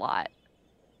confession a lot.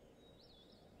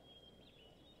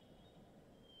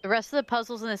 The rest of the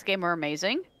puzzles in this game are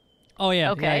amazing. Oh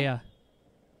yeah, Okay. yeah.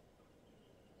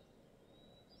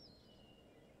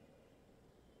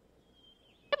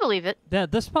 I believe it.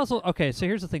 This puzzle. Okay, so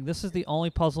here's the thing. This is the only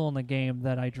puzzle in the game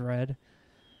that I dread.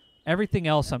 Everything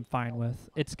else I'm fine with.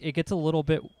 It gets a little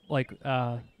bit like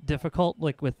difficult,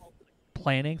 like with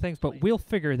planning things, but we'll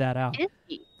figure that out.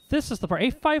 This is the part.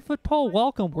 A 5-foot pole.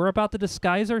 Welcome. We're about to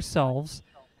disguise ourselves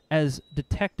as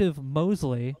Detective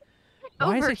Mosley.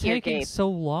 Why is Over it here, taking Gabe. so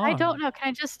long? I don't know. Can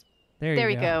I just? There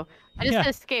we you go. I just Yeah.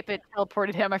 escaped it.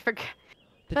 Teleported him. I forgot.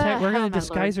 We're Oh, going my to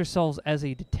disguise Lord. ourselves as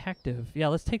a detective. Yeah,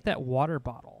 let's take that water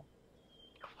bottle.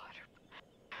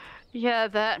 Yeah,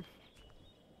 that.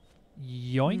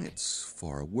 Yoink. It's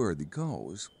for a worthy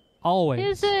cause. Always.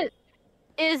 Is it?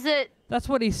 Is it? That's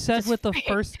what he said Just with the fake.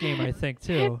 first game, I think,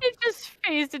 too. It just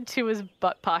phased into his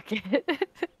butt pocket.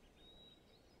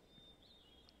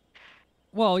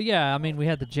 Well, yeah, I mean, we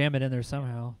had to jam it in there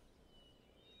somehow.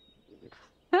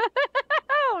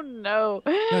 Oh no!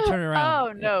 No, turn it around.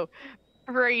 Oh no!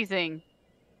 Phrasing.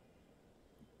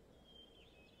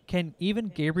 Can even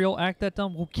Gabriel act that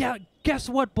dumb? Well, yeah, guess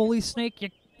what, Bully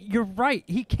Snake? You're right.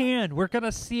 He can. We're going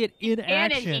to see it in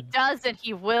And action. he does, and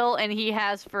he will, and he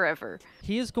has forever.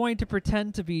 He is going to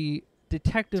pretend to be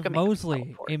Detective gonna make him Mosley,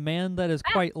 teleport. a man that is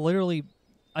quite literally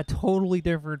a totally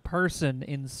different person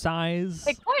in size.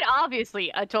 Like, quite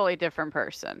obviously, a totally different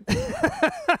person.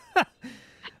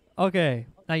 Okay,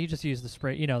 now you just use the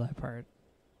spray. You know that part.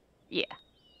 Yeah.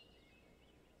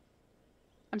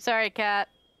 I'm sorry, Cat.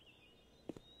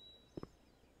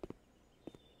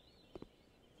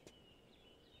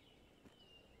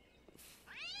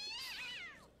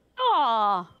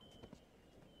 Aw.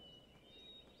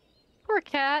 Poor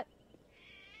cat.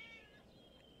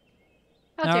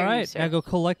 How All dare you, right, sir. now go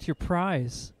collect your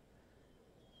prize.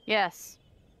 Yes.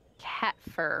 Cat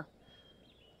fur.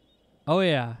 Oh,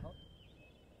 yeah.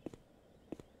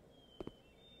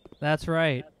 That's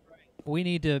right. We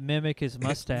need to mimic his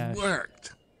mustache. It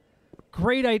worked.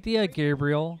 Great idea,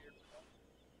 Gabriel.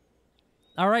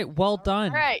 All right, well done.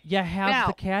 All right, You have now-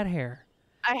 the cat hair.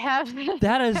 I have.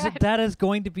 That is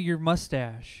going to be your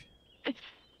mustache.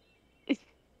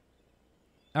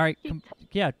 All right,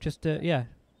 yeah, just yeah.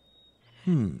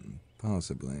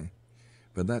 Possibly.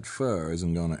 But that fur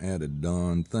isn't gonna add a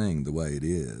darn thing the way it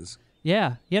is.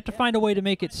 Yeah, you have to find a way to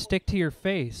make it stick to your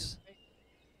face.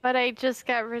 But I just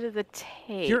got rid of the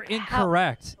tape. You're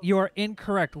incorrect. You are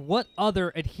incorrect. What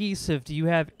other adhesive do you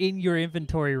have in your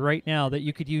inventory right now that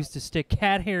you could use to stick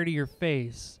cat hair to your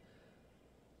face?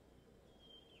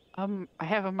 I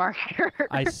have a marker.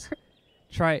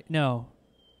 Try no.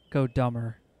 Go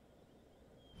dumber.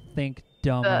 Think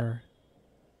dumber.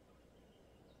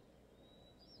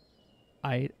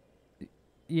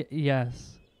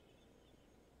 Yes.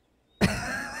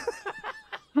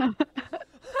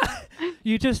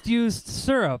 You just used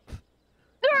syrup.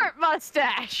 Syrup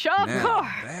mustache, of Now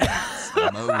course. that's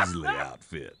the Mosley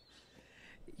outfit.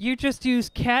 You just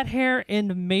used cat hair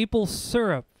and maple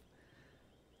syrup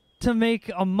to make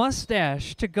a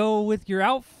mustache to go with your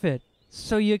outfit,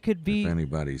 so you could be. If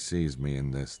anybody sees me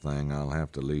in this thing, I'll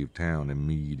have to leave town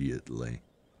immediately.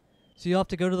 So you'll have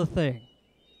to go to the thing.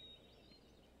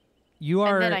 You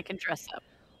are. And then I can dress up.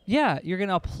 Yeah, you're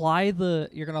gonna apply the.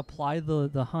 You're gonna apply the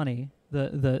honey.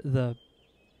 The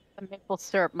maple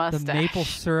syrup mustache. The maple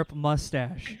syrup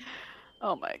mustache.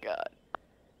 Oh my god.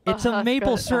 It's a that's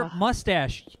maple good. syrup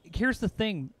mustache. Here's the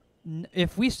thing.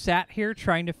 If we sat here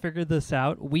trying to figure this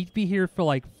out, we'd be here for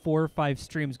like 4 or 5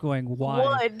 streams going, why?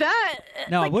 What? That?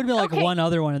 No, it would be like okay. one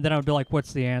other one, and then I would be like,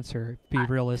 what's the answer? Be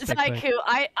realistic. but- Zaiku,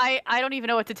 I don't even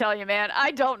know what to tell you, man. I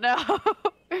don't know.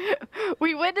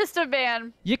 We witnessed a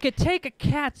man. You could take a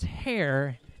cat's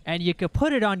hair, and you could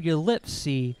put it on your lips,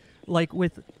 see? Like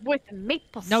with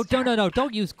maple No, syrup. no,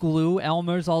 don't use glue,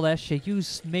 Elmer's, all that shit.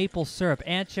 Use maple syrup,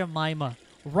 Aunt Jemima.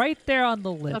 Right there on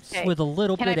the lips Okay. with a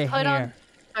little Can bit I of put hair. on?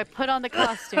 I put on the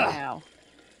costume now.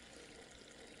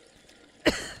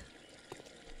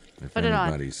 If Put it on.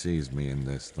 anybody sees me in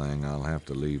this thing, I'll have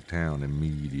to leave town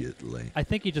immediately. I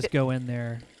think you just go in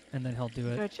there, and then he'll do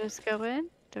Do I it. just go in?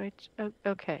 Do I? Oh,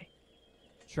 okay.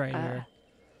 It's right here.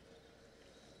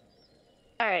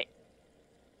 All right.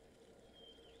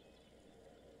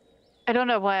 I don't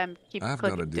know why keep I've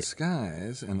clicking. got a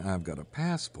disguise and I've got a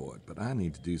passport, but I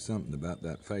need to do something about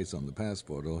that face on the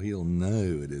passport or he'll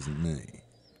know it isn't me.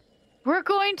 We're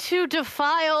going to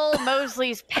defile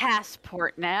Mosley's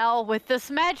passport now with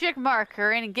this magic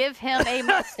marker and give him a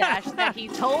mustache that he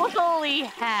totally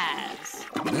has.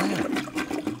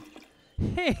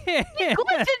 You're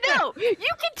going to know. You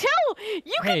can tell.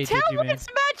 You can tell when it's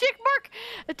magic mark.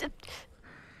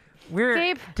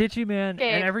 We're Digiman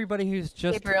and everybody who's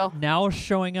just now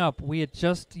showing up. We had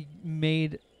just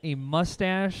made a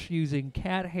mustache using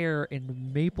cat hair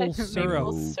and maple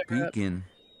syrup. Peeking.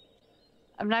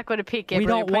 I'm not going to peek.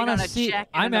 Gabriel. We don't want to see.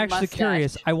 I'm actually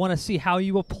curious. I want to see how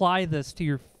you apply this to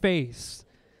your face.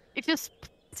 You just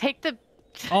take the.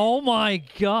 Oh my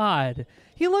God!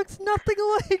 He looks nothing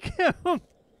like him.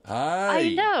 Hi.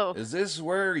 I know. Is this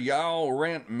where y'all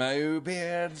rent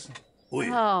mopeds? Oui.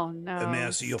 Oh no! May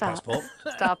I see your passport?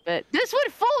 Stop it! This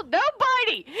would fool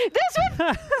nobody. This would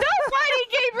nobody,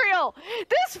 Gabriel.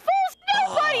 This fools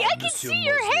nobody. I can see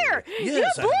your hair.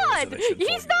 Yes, your blood.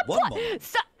 He's not blood.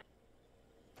 Stop.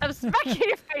 I'm smacking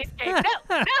your face, Gabe.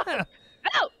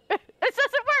 No. This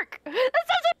doesn't work.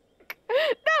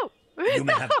 No. You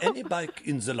may have any bike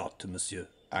in the lot, monsieur.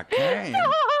 I can.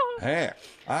 Heck,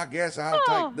 I guess I'll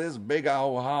take this big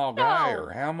old hog higher.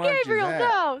 How much Gabriel, is that?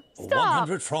 No, stop.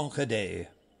 100 francs a day.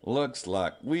 Looks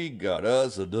like we got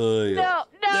us a deal. No,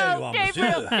 There you are,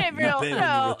 Gabriel, monsieur. Gabriel, You pay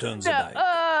when you return the bike.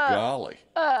 Golly,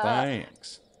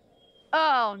 thanks.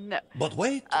 Oh, no. But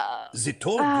wait, the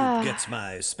tour group gets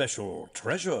my special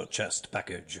treasure chest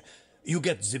package. You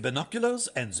get the binoculars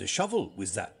and the shovel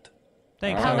with that.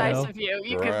 Thanks, How Odo. nice of you.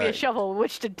 You give me a shovel with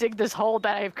which to dig this hole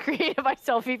that I've created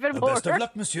myself even more. Best of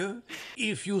luck, monsieur.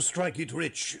 If you strike it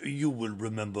rich, you will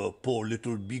remember poor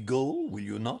little Bigot, will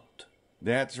you not?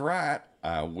 That's right.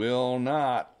 I will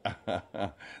not.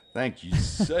 Thank you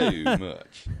so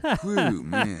much. Whew,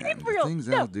 man. Gabriel, the things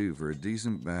I'll do for a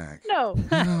decent back. No.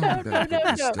 I better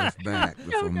put this stuff back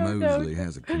before Mosley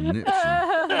has a conniption. Do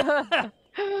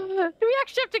we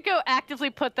actually have to go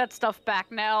actively put that stuff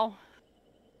back now?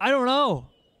 I don't know.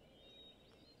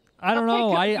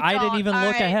 I didn't even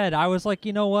look ahead. I was like,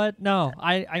 you know what? No,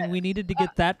 we needed to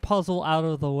get that puzzle out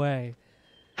of the way.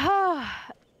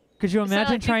 Could you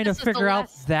imagine trying to figure out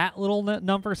that little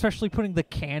number, especially putting the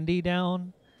candy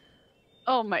down?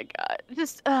 Oh my God!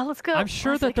 Just let's go. I'm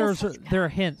sure that there are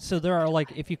hints. So there are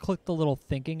like, if you click the little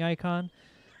thinking icon,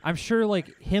 I'm sure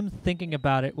like him thinking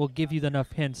about it will give you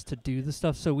enough hints to do the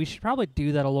stuff. So we should probably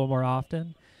do that a little more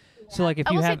often. So like if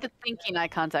you have the thinking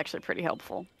icon's actually pretty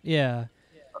helpful. Yeah.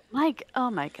 Like, oh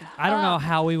my God. I don't know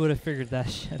how we would have figured that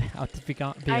shit out, to be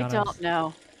honest. I don't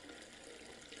know.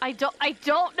 I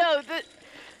don't know.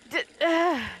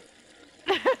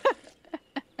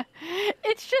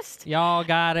 It's just. Y'all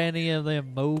got any of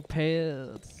them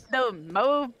mopeds? No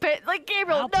moped. Like,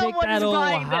 Gabriel, I'll take that old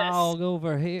buying hog this.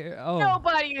 over here. Oh.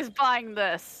 Nobody is buying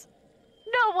this.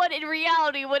 No one in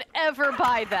reality would ever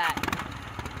buy that.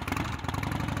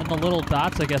 And the little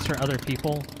dots, I guess, are other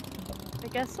people. I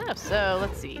guess so. So,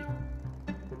 let's see.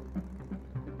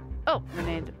 Oh,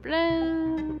 Renee de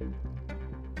Blanc.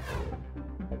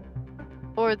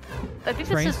 Or, I think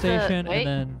Train this is station, the... and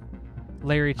then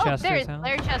Larry Chester's house.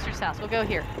 Larry Chester's house. We'll go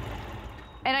here.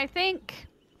 And I think...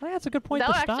 Well, that's a good point to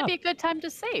that'll stop. actually be a good time to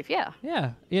save, yeah.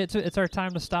 Yeah, it's our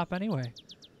time to stop anyway.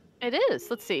 It is.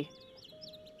 Let's see.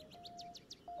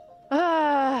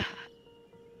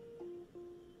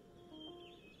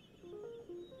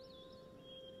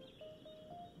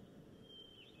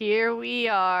 Here we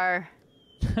are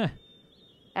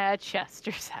at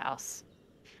Chester's house.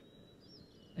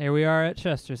 Here we are at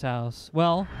Chester's house.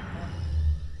 Well,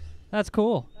 that's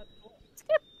cool. Let's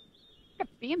get a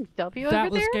BMW That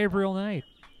over was there. Gabriel Knight,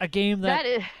 a game that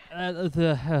is...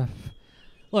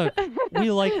 look, we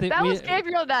like that. That was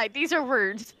Gabriel Knight. These are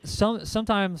words.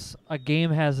 Sometimes a game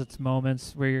has its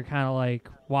moments where you're kind of like,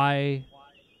 why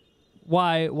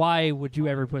would you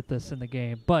ever put this in the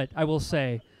game? But I will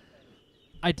say,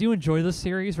 I do enjoy this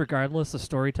series regardless. The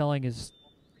storytelling is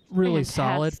really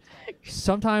solid.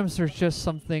 Sometimes there's just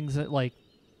some things that like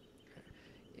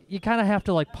you kind of have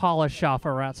to like polish off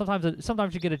around.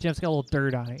 Sometimes you get a gem, it's got a little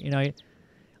dirt on it. You know,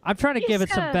 I'm trying to give it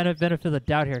some benefit of the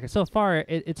doubt here, because so far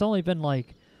it's only been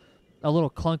like a little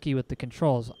clunky with the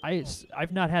controls.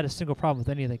 I've not had a single problem with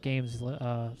any of the game's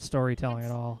storytelling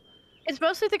at all. It's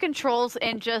mostly the controls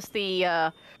and just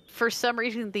the, for some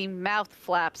reason, the mouth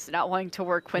flaps not wanting to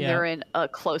work when they're in a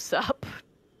close-up.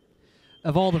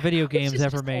 Of all the video games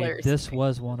ever made, hilarious. this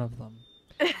was one of them.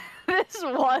 This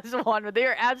was one. They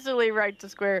are absolutely right to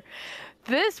square.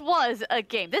 This was a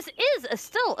game. This is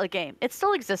still a game. It's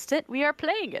still existent. We are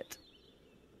playing it.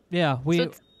 Yeah,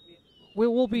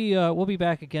 we'll be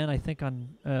back again. I think on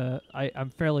I'm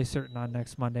fairly certain on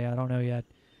next Monday. I don't know yet.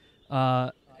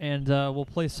 And we'll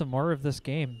play some more of this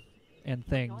game and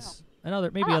things and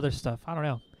other stuff. I don't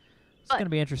know. It's gonna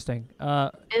be interesting.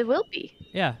 It will be.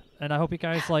 Yeah, and I hope you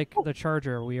guys like the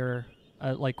charger. We are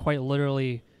like quite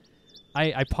literally.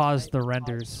 I paused the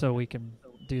renders so we can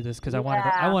do this because I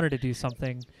wanted to do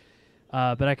something.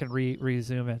 But I can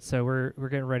resume it. So we're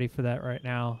getting ready for that right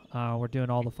now. We're doing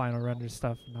all the final render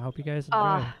stuff, and I hope you guys enjoy.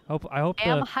 I hope.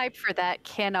 I'm hyped for that.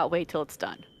 Cannot wait till it's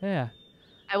done. Yeah.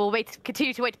 I will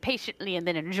continue to wait patiently and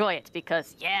then enjoy it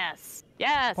because yes.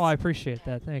 Oh, I appreciate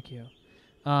that. Thank you.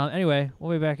 Anyway,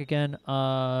 we'll be back again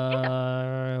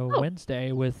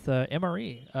Wednesday with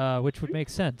MRE, which would make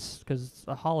sense because it's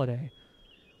a holiday.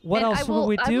 What else would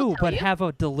we do but have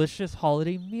a delicious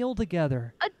holiday meal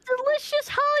together? A delicious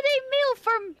holiday meal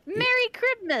for Merry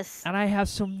Christmas. And I have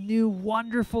some new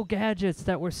wonderful gadgets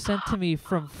that were sent to me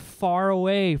from far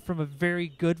away from a very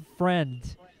good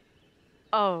friend.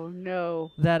 Oh, no.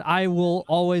 That I will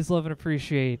always love and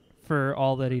appreciate for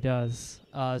all that he does.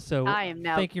 So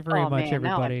thank you very much,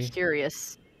 everybody. Now I'm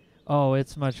curious. Oh,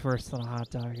 it's much worse than a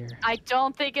hot dog here. I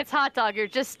don't think it's hot dog. You're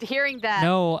just hearing that.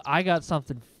 No, I got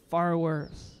something far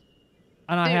worse.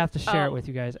 And I have to share it with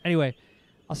you guys. Anyway,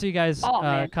 I'll see you guys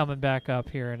coming back up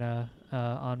here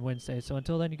on Wednesday. So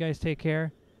until then, you guys take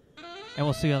care. And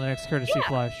we'll see you on the next Courtesy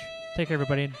Flush. Take care,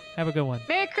 everybody, and have a good one.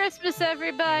 Merry Christmas,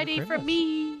 everybody, from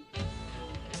me.